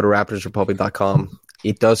can go to raptorsrepublic.com.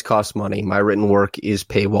 It does cost money. My written work is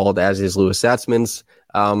paywalled, as is Louis Zatzman's.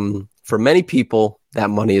 For many people, that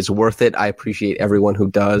money is worth it. I appreciate everyone who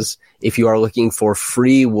does. If you are looking for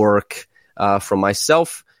free work from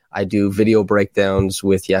myself, I do video breakdowns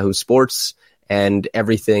with Yahoo Sports, and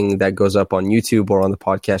everything that goes up on YouTube or on the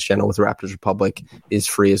podcast channel with Raptors Republic is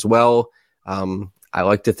free as well. I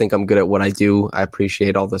like to think I'm good at what I do. I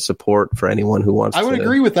appreciate all the support for anyone who wants to. I would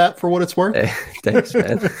agree with that for what it's worth. Thanks,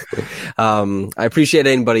 man. I appreciate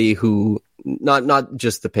anybody who, not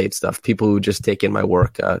just the paid stuff, people who just take in my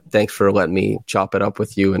work. Thanks for letting me chop it up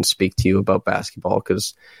with you and speak to you about basketball,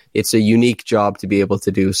 because it's a unique job to be able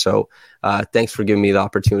to do. So thanks for giving me the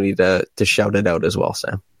opportunity to shout it out as well,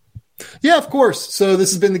 Sam. Yeah, of course. So this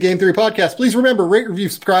has been the Game Theory Podcast. Please remember, rate, review,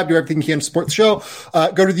 subscribe, do everything you can to support the show.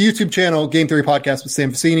 Go to the YouTube channel, Game Theory Podcast with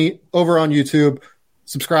Sam Vecini, over on YouTube.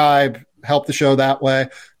 Subscribe, help the show that way.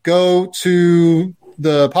 Go to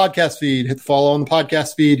the podcast feed, hit the follow on the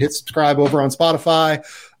podcast feed, hit subscribe over on Spotify.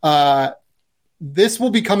 This will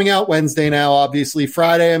be coming out Wednesday now, obviously.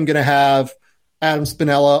 Friday, I'm going to have Adam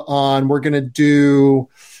Spinella on. We're going to do,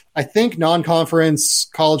 I think, non-conference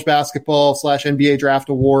college basketball / NBA draft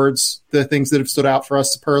awards, the things that have stood out for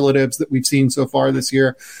us, superlatives that we've seen so far this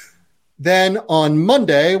year. Then on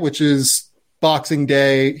Monday, which is Boxing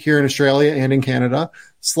Day here in Australia and in Canada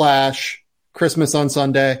 / Christmas on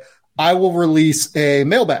Sunday, I will release a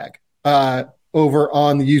mailbag over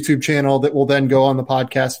on the YouTube channel that will then go on the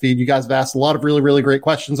podcast feed. You guys have asked a lot of really, really great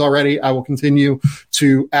questions already. I will continue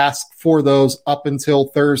to ask for those up until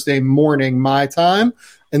Thursday morning, my time.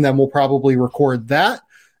 And then we'll probably record that.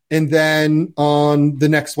 And then on the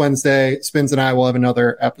next Wednesday, Spins and I will have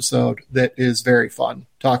another episode that is very fun,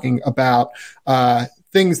 talking about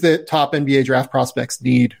things that top NBA draft prospects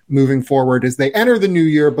need moving forward as they enter the new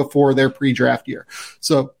year before their pre-draft year.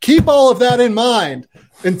 So keep all of that in mind.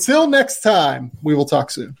 Until next time, we will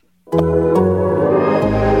talk soon.